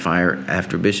start that fire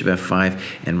after bishop f5,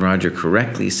 and Roger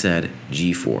correctly said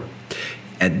g4.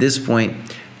 At this point,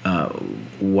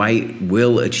 white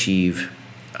will achieve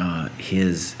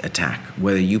his attack,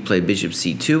 whether you play bishop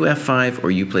c2 f5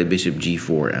 or you play bishop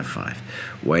g4 f5.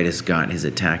 White has got his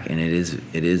attack, and it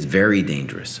is very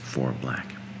dangerous for black.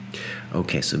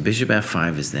 Okay, so bishop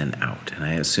f5 is then out, and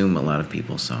I assume a lot of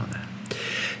people saw that.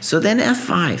 So then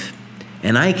f5,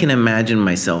 and I can imagine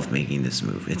myself making this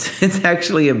move. It's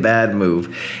actually a bad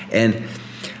move, and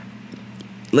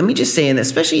let me just say, and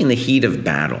especially in the heat of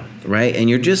battle, right? And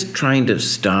you're just trying to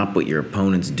stop what your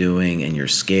opponent's doing, and you're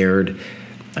scared.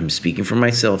 I'm speaking for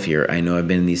myself here. I know I've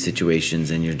been in these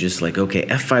situations, and you're just like, okay,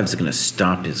 f5 is going to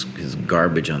stop his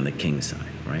garbage on the king side,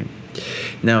 right?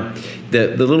 Now,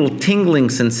 the little tingling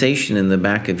sensation in the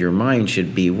back of your mind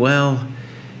should be, well,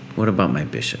 what about my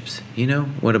bishops?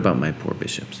 What about my poor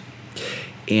bishops?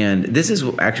 And this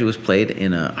actually was played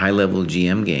in a high-level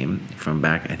GM game from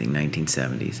back, I think,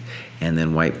 1970s. And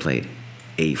then white played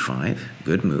a5,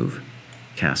 good move,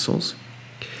 castles,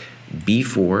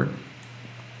 b4,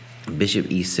 bishop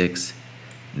e6,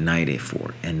 knight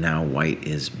a4. And now white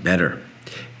is better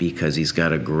because he's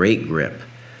got a great grip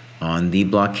on the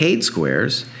blockade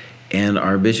squares, and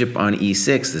our bishop on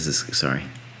e6,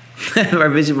 our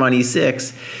bishop on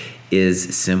e6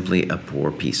 is simply a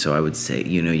poor piece. So I would say,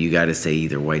 you got to say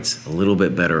either white's a little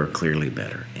bit better or clearly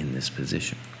better in this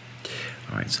position.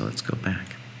 All right, so let's go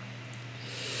back.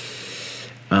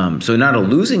 So not a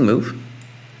losing move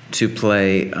to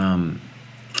play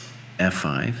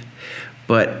f5,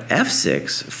 but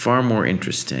f6, far more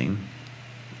interesting.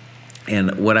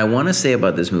 And what I want to say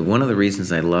about this move, one of the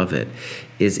reasons I love it,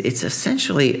 is it's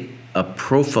essentially a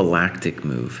prophylactic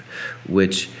move,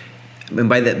 which, and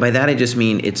by that I just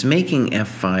mean it's making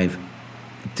f5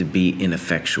 to be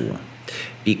ineffectual.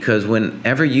 Because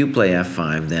whenever you play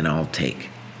f5, then I'll take.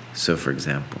 So for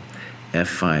example,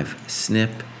 f5,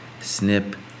 snip,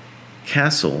 snip,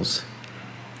 castles,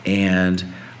 and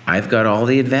I've got all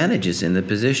the advantages in the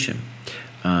position.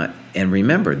 And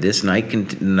remember, this knight on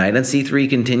c3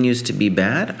 continues to be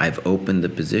bad. I've opened the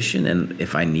position, and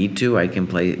if I need to, I can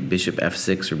play bishop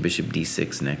f6 or bishop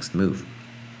d6 next move.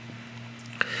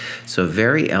 So a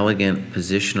very elegant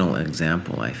positional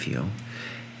example, I feel.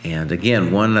 And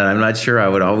again, one that I'm not sure I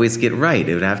would always get right.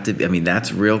 It would have to be,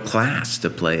 that's real class to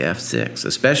play f6,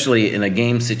 especially in a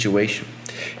game situation.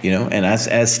 And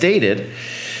as stated,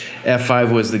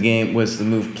 f5 was the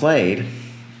move played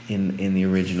in the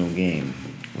original game,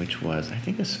 which was, I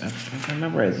think, if I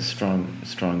remember, as a strong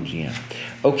GM.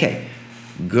 Okay,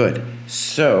 good.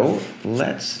 So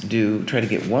let's try to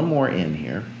get one more in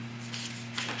here.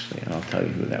 Actually, I'll tell you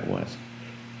who that was.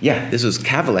 Yeah, this was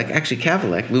Kavalek. Actually,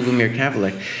 Lubomir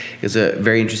Kavalek is a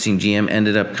very interesting GM.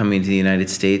 Ended up coming to the United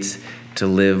States to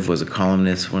live, was a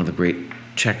columnist, one of the great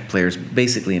Czech players,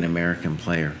 basically an American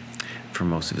player for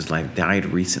most of his life. Died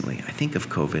recently, I think of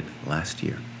COVID last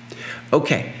year.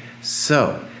 Okay,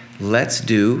 so let's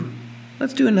do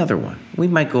another one. We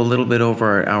might go a little bit over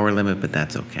our hour limit, but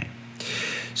that's okay.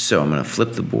 So I'm going to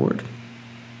flip the board,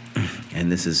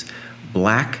 and this is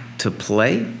black to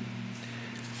play.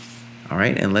 All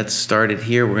right, and let's start it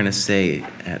here. We're going to say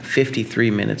at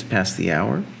 53 minutes past the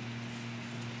hour.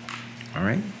 All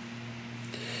right.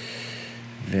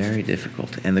 Very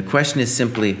difficult. And the question is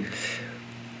simply,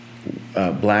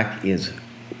 black is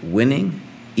winning,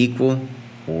 equal,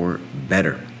 or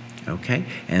better. Okay?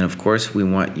 And of course, we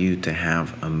want you to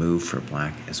have a move for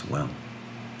black as well.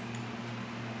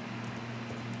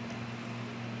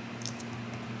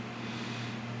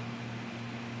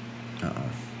 Uh-oh.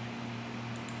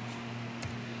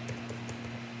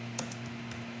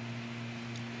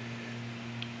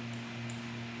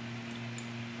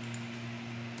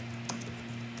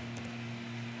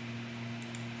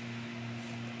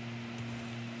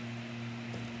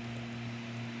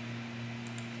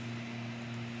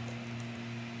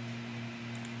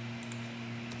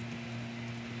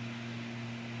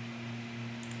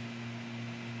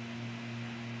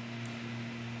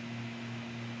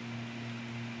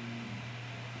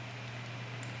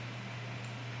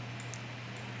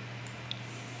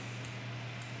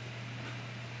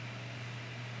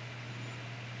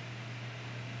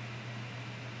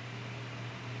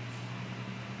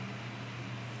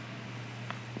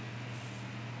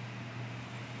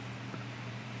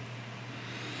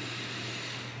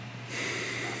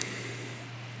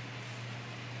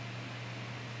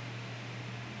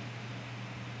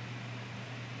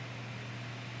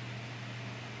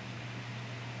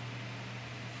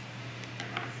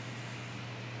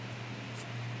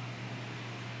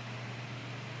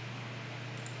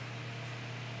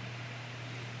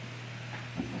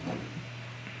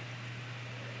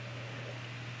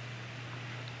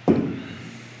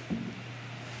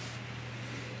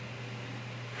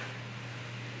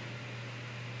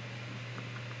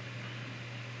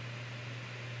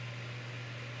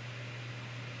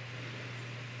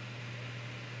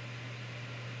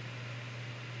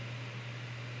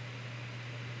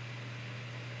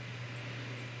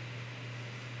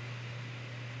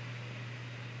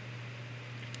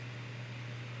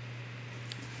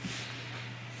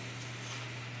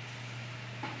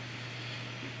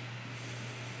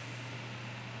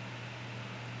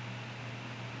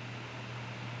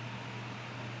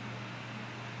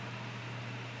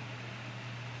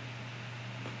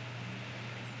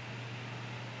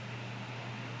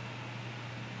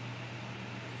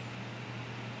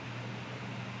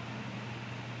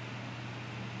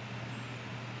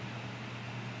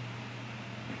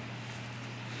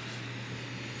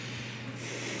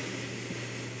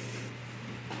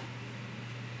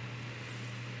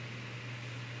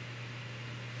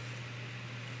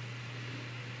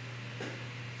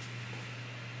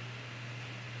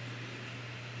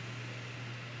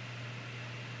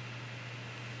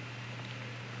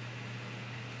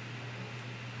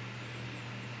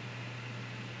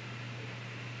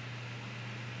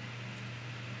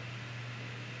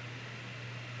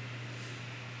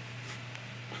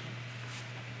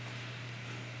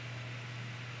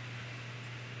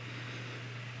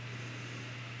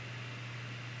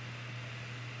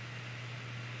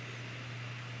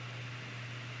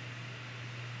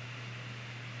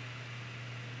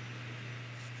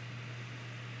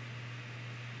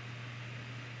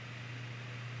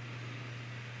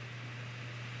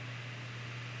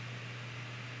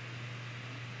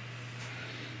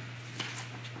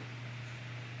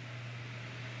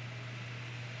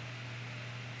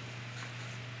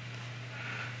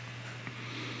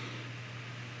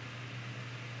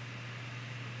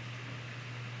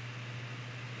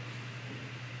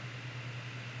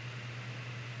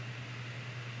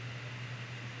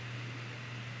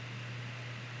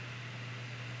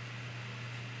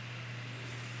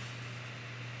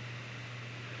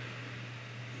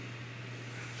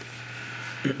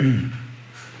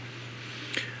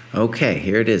 Okay,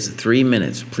 here it is, 3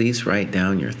 minutes. Please write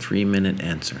down your 3-minute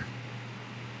answer.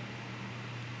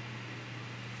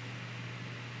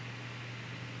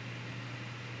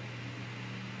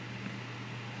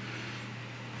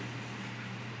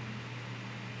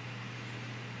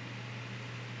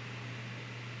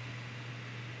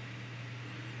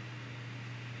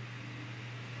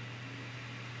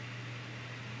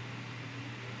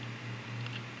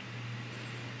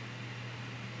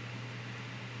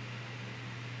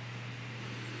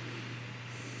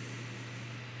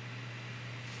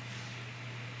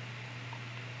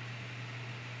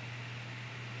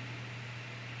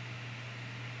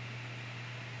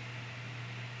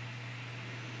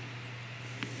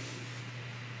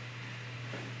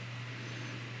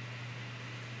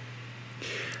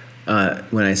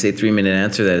 When I say 3-minute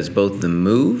answer, that is both the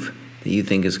move that you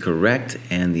think is correct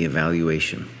and the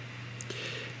evaluation.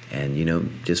 And,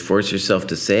 just force yourself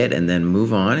to say it and then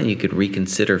move on, and you could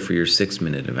reconsider for your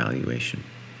 6-minute evaluation.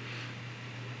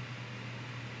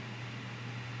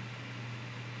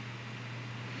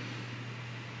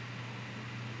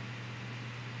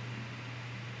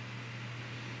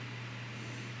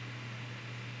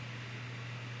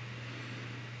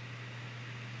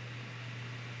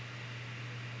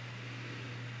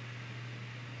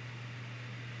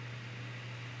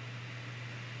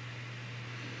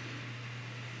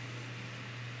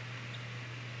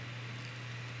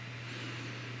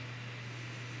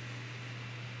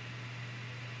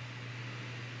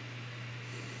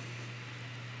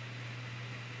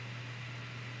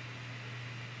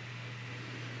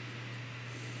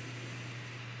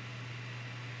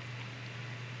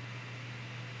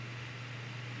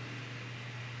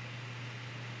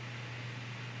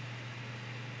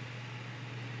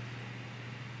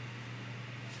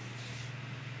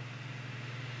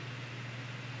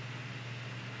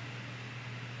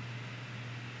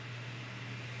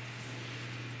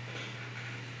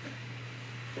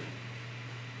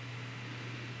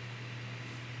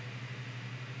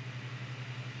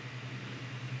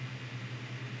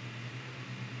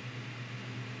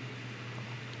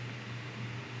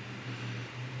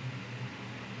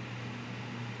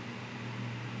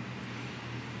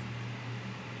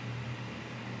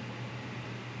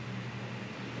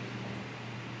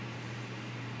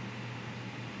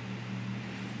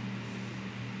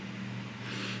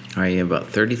 All right, you have about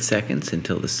 30 seconds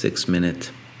until the 6-minute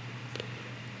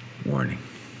warning,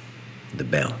 the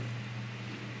bell.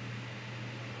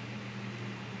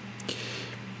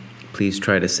 Please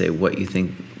try to say what you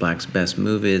think Black's best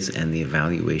move is and the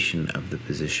evaluation of the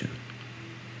position.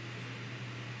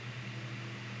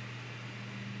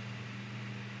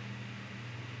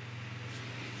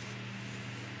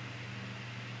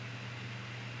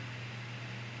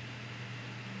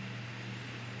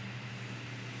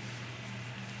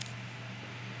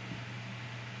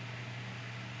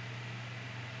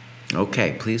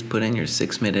 Okay, please put in your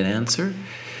 6-minute answer.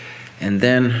 And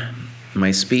then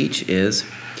my speech is,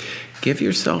 give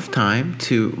yourself time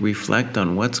to reflect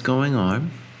on what's going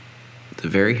on. It's a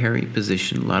very hairy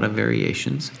position, a lot of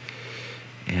variations.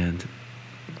 And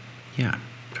yeah,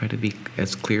 try to be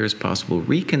as clear as possible.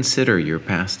 Reconsider your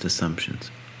past assumptions.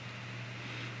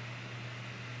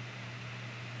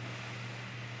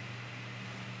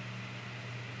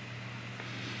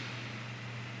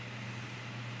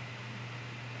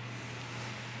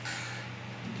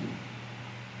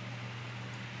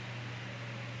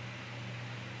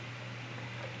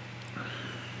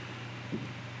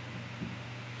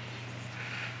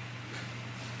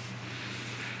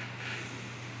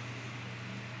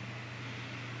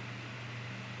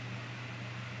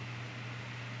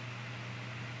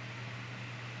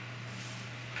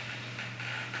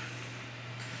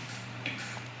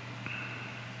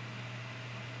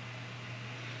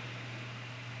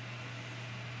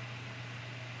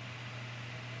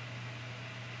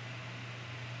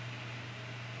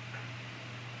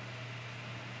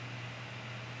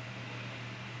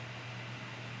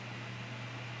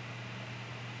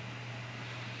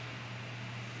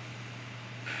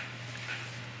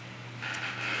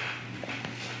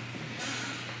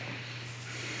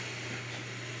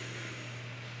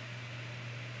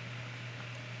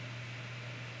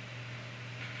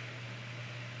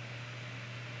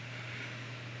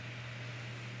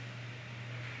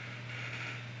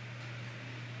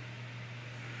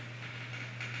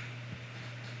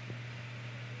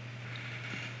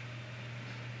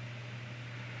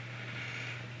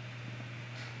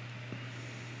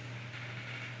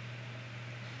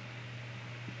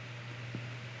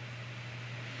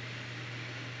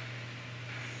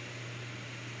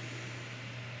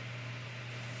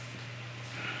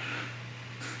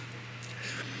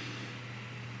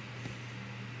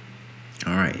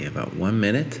 right, you have about 1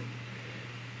 minute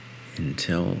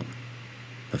until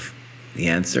the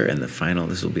answer and the final.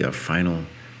 This will be our final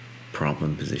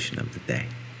problem position of the day.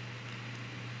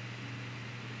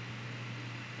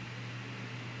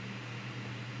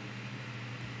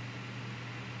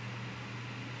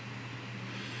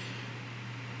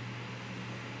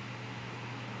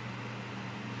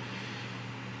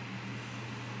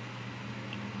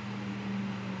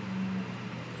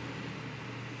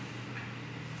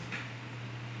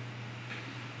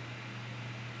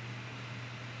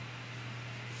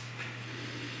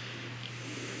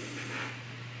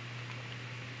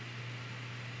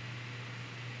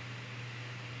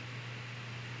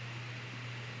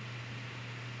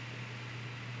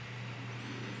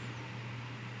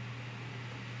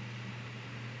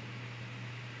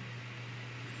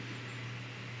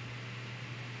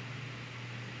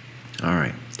 All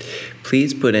right,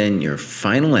 please put in your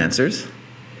final answers,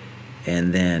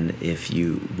 and then if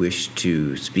you wish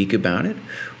to speak about it,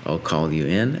 I'll call you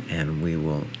in and we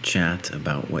will chat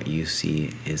about what you see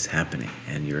is happening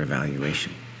and your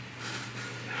evaluation.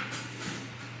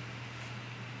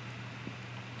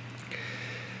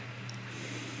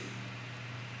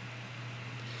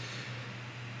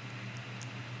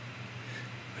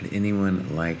 Would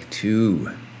anyone like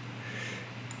to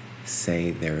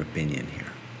say their opinion here?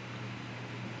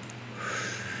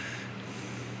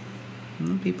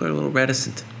 People are a little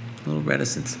reticent. A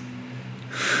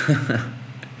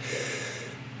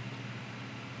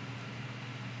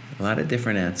lot of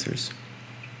different answers.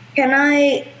 Can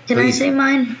I say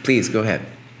mine? Please, go ahead.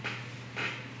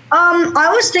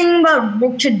 I was thinking about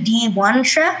rook to d1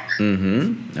 check.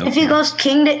 Mm-hmm. Okay. If he goes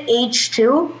king to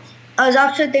h2, I was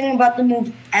actually thinking about the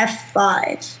move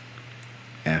f5.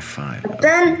 F5.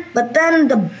 But then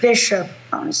the bishop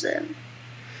comes in.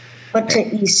 But to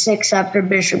e6 after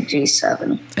bishop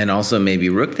g7. And also maybe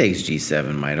rook takes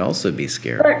g7 might also be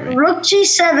scary. But Right? rook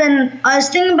g7, I was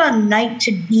thinking about knight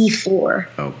to d4.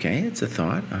 Okay, it's a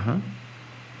thought.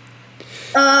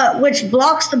 Which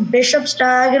blocks the bishop's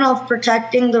diagonal,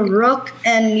 protecting the rook,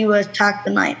 and you attack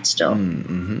the knight still.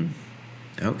 Mm-hmm.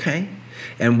 Okay.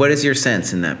 And what is your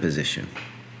sense in that position?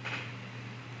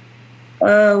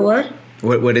 What?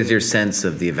 What is your sense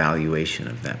of the evaluation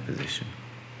of that position?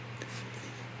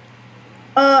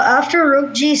 After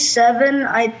rook g7,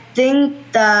 I think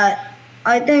that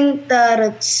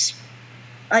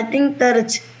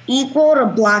it's equal to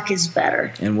black is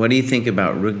better. And what do you think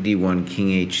about rook d1, king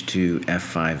h2,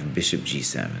 f5, bishop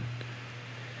g7?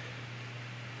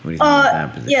 What do you think about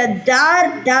that position? Yeah,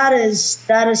 that is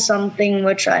something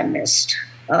which I missed.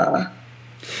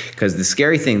 Because the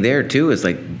scary thing there too is,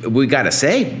 like, we gotta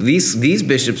say these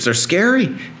bishops are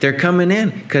scary. They're coming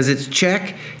in because it's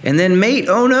check and then mate.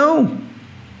 Oh no!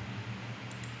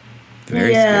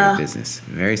 Very scary business.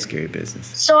 Very scary business.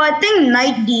 So I think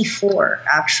knight d4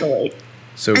 actually.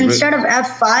 So instead of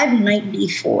f5, knight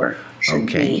d4.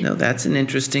 Okay, no, that's an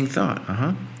interesting thought.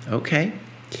 Okay.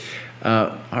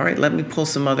 All right, let me pull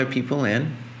some other people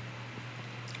in.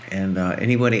 And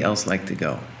anybody else like to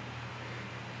go?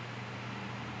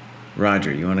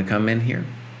 Roger, you want to come in here?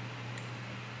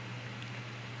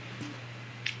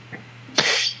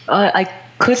 I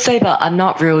could say, but I'm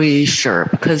not really sure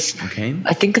because Okay.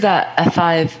 I think that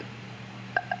f5.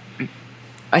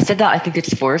 I said that I think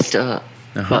it's forced. But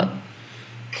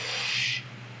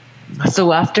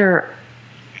so after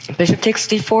bishop takes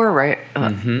d4, right?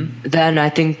 Then I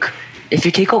think if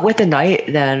you take out with the knight,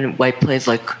 then white plays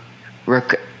like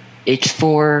rook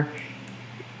h4.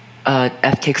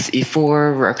 F takes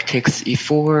e4, rook takes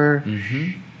e4.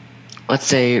 Let's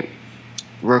say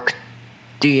rook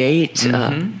d8,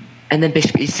 and then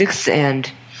bishop e6.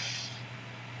 And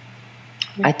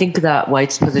I think that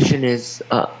white's position is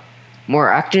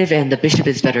more active, and the bishop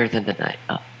is better than the knight.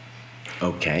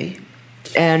 Okay.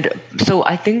 And so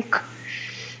I think.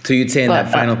 So you'd say in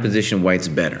that final position, white's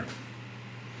better.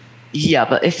 Yeah,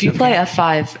 but if you play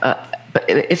f5, but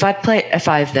if I play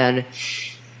f5, then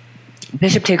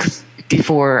bishop takes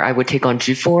d4, I would take on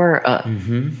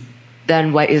g4.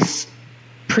 Then white is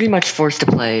pretty much forced to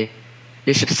play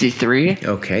bishop c3.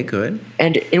 Okay, good.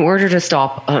 And in order to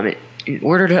stop, in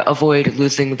order to avoid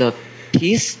losing the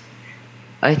piece,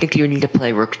 I think you need to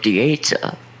play rook d8.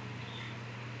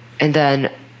 And then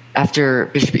after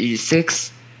bishop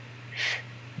e6,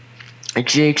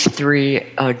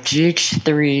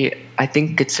 gh3, I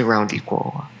think it's around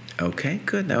equal. Okay,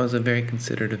 good. That was a very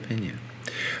considered opinion.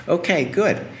 Okay,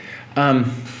 good.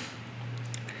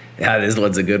 This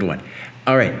one's a good one.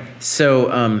 All right,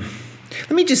 so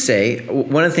Let me just say,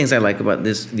 one of the things I like about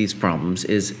these problems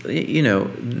is,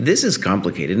 this is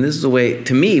complicated. And this is the way,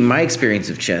 to me, my experience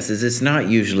of chess is it's not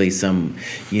usually some,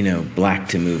 black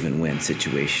to move and win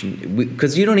situation.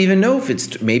 Because you don't even know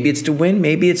if maybe it's to win,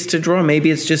 maybe it's to draw,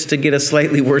 maybe it's just to get a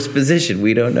slightly worse position.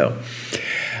 We don't know.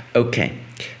 Okay,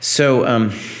 so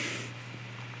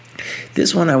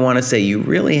this one I want to say you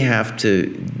really have to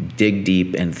dig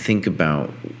deep and think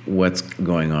about what's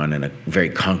going on in a very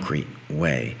concrete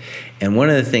way. And one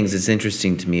of the things that's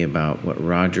interesting to me about what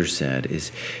Roger said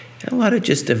is a lot of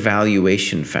just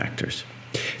evaluation factors.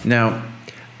 Now,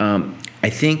 I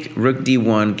think rook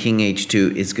d1, king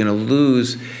h2 is going to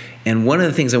lose. And one of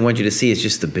the things I want you to see is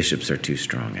just the bishops are too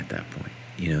strong at that point.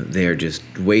 They're just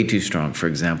way too strong. For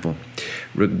example,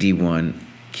 rook d1,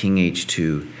 king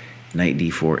h2, knight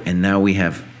d4. And now we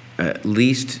have at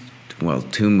least,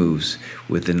 two moves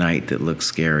with the knight that look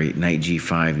scary. Knight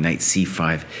g5, knight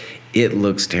c5. It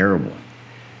looks terrible.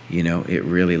 It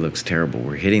really looks terrible.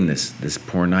 We're hitting this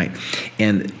poor knight.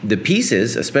 And the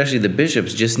pieces, especially the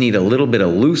bishops, just need a little bit of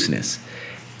looseness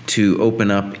to open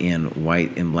up in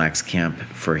white and black's camp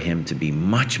for him to be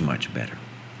much, much better.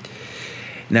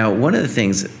 Now, one of the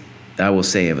things I will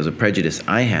say it was a prejudice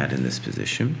I had in this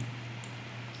position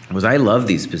was I love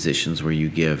these positions where you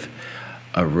give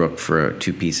a rook for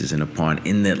 2 pieces and a pawn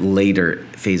in the later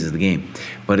phases of the game.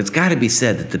 But it's got to be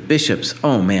said that the bishops,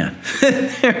 oh man,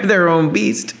 they're their own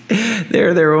beast.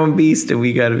 They're their own beast, and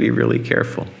we got to be really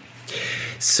careful.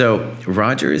 So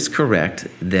Roger is correct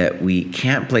that we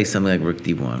can't play something like rook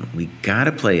d1. We got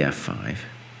to play f5.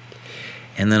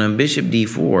 And then on bishop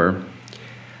d4,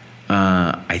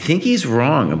 I think he's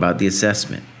wrong about the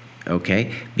assessment,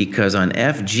 okay? Because on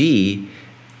fg,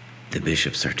 the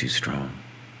bishops are too strong.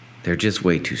 They're just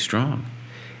way too strong.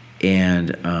 And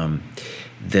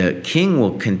the king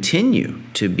will continue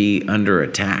to be under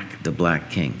attack, the black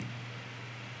king.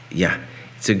 Yeah,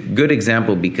 it's a good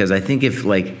example because I think if,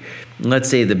 let's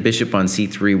say the bishop on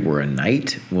c3 were a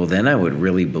knight, well, then I would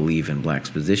really believe in black's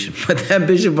position. But that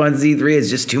bishop on c3 is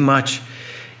just too much.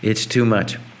 It's too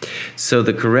much. So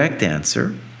the correct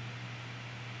answer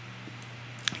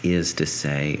is to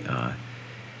say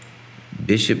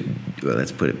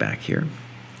let's put it back here.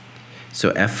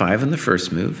 So f5 on the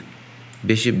first move,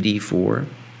 bishop d4,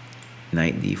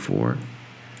 knight d4,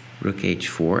 rook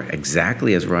h4,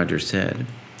 exactly as Roger said.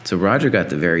 So Roger got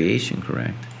the variation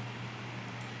correct.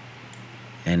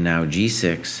 And now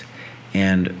g6.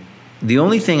 And the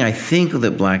only thing I think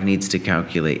that black needs to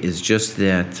calculate is just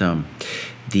that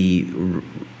the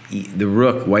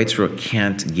rook, white's rook,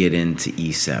 can't get into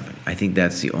e7. I think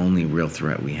that's the only real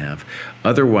threat we have.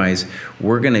 Otherwise,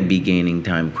 we're going to be gaining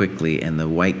time quickly, and the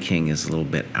white king is a little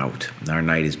bit out. Our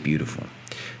knight is beautiful.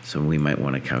 So we might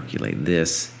want to calculate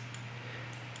this.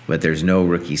 But there's no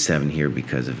rook e7 here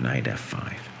because of knight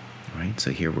f5. Right?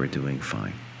 So here we're doing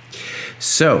fine.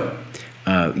 So,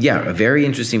 yeah, a very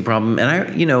interesting problem.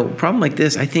 And problem like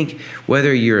this, I think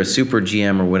whether you're a super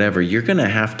GM or whatever, you're going to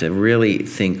have to really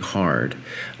think hard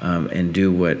and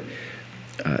do what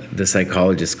the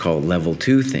psychologists call level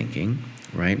 2 thinking,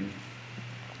 right?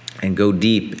 And go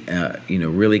deep,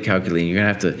 really calculating. You're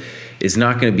going to have to, it's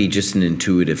not going to be just an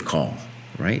intuitive call,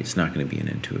 right? It's not going to be an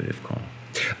intuitive call.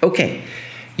 Okay.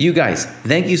 You guys,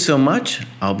 thank you so much.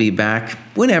 I'll be back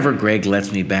whenever Greg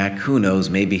lets me back. Who knows?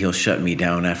 Maybe he'll shut me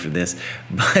down after this.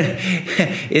 But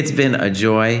it's been a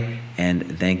joy,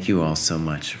 and thank you all so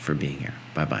much for being here.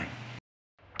 Bye-bye.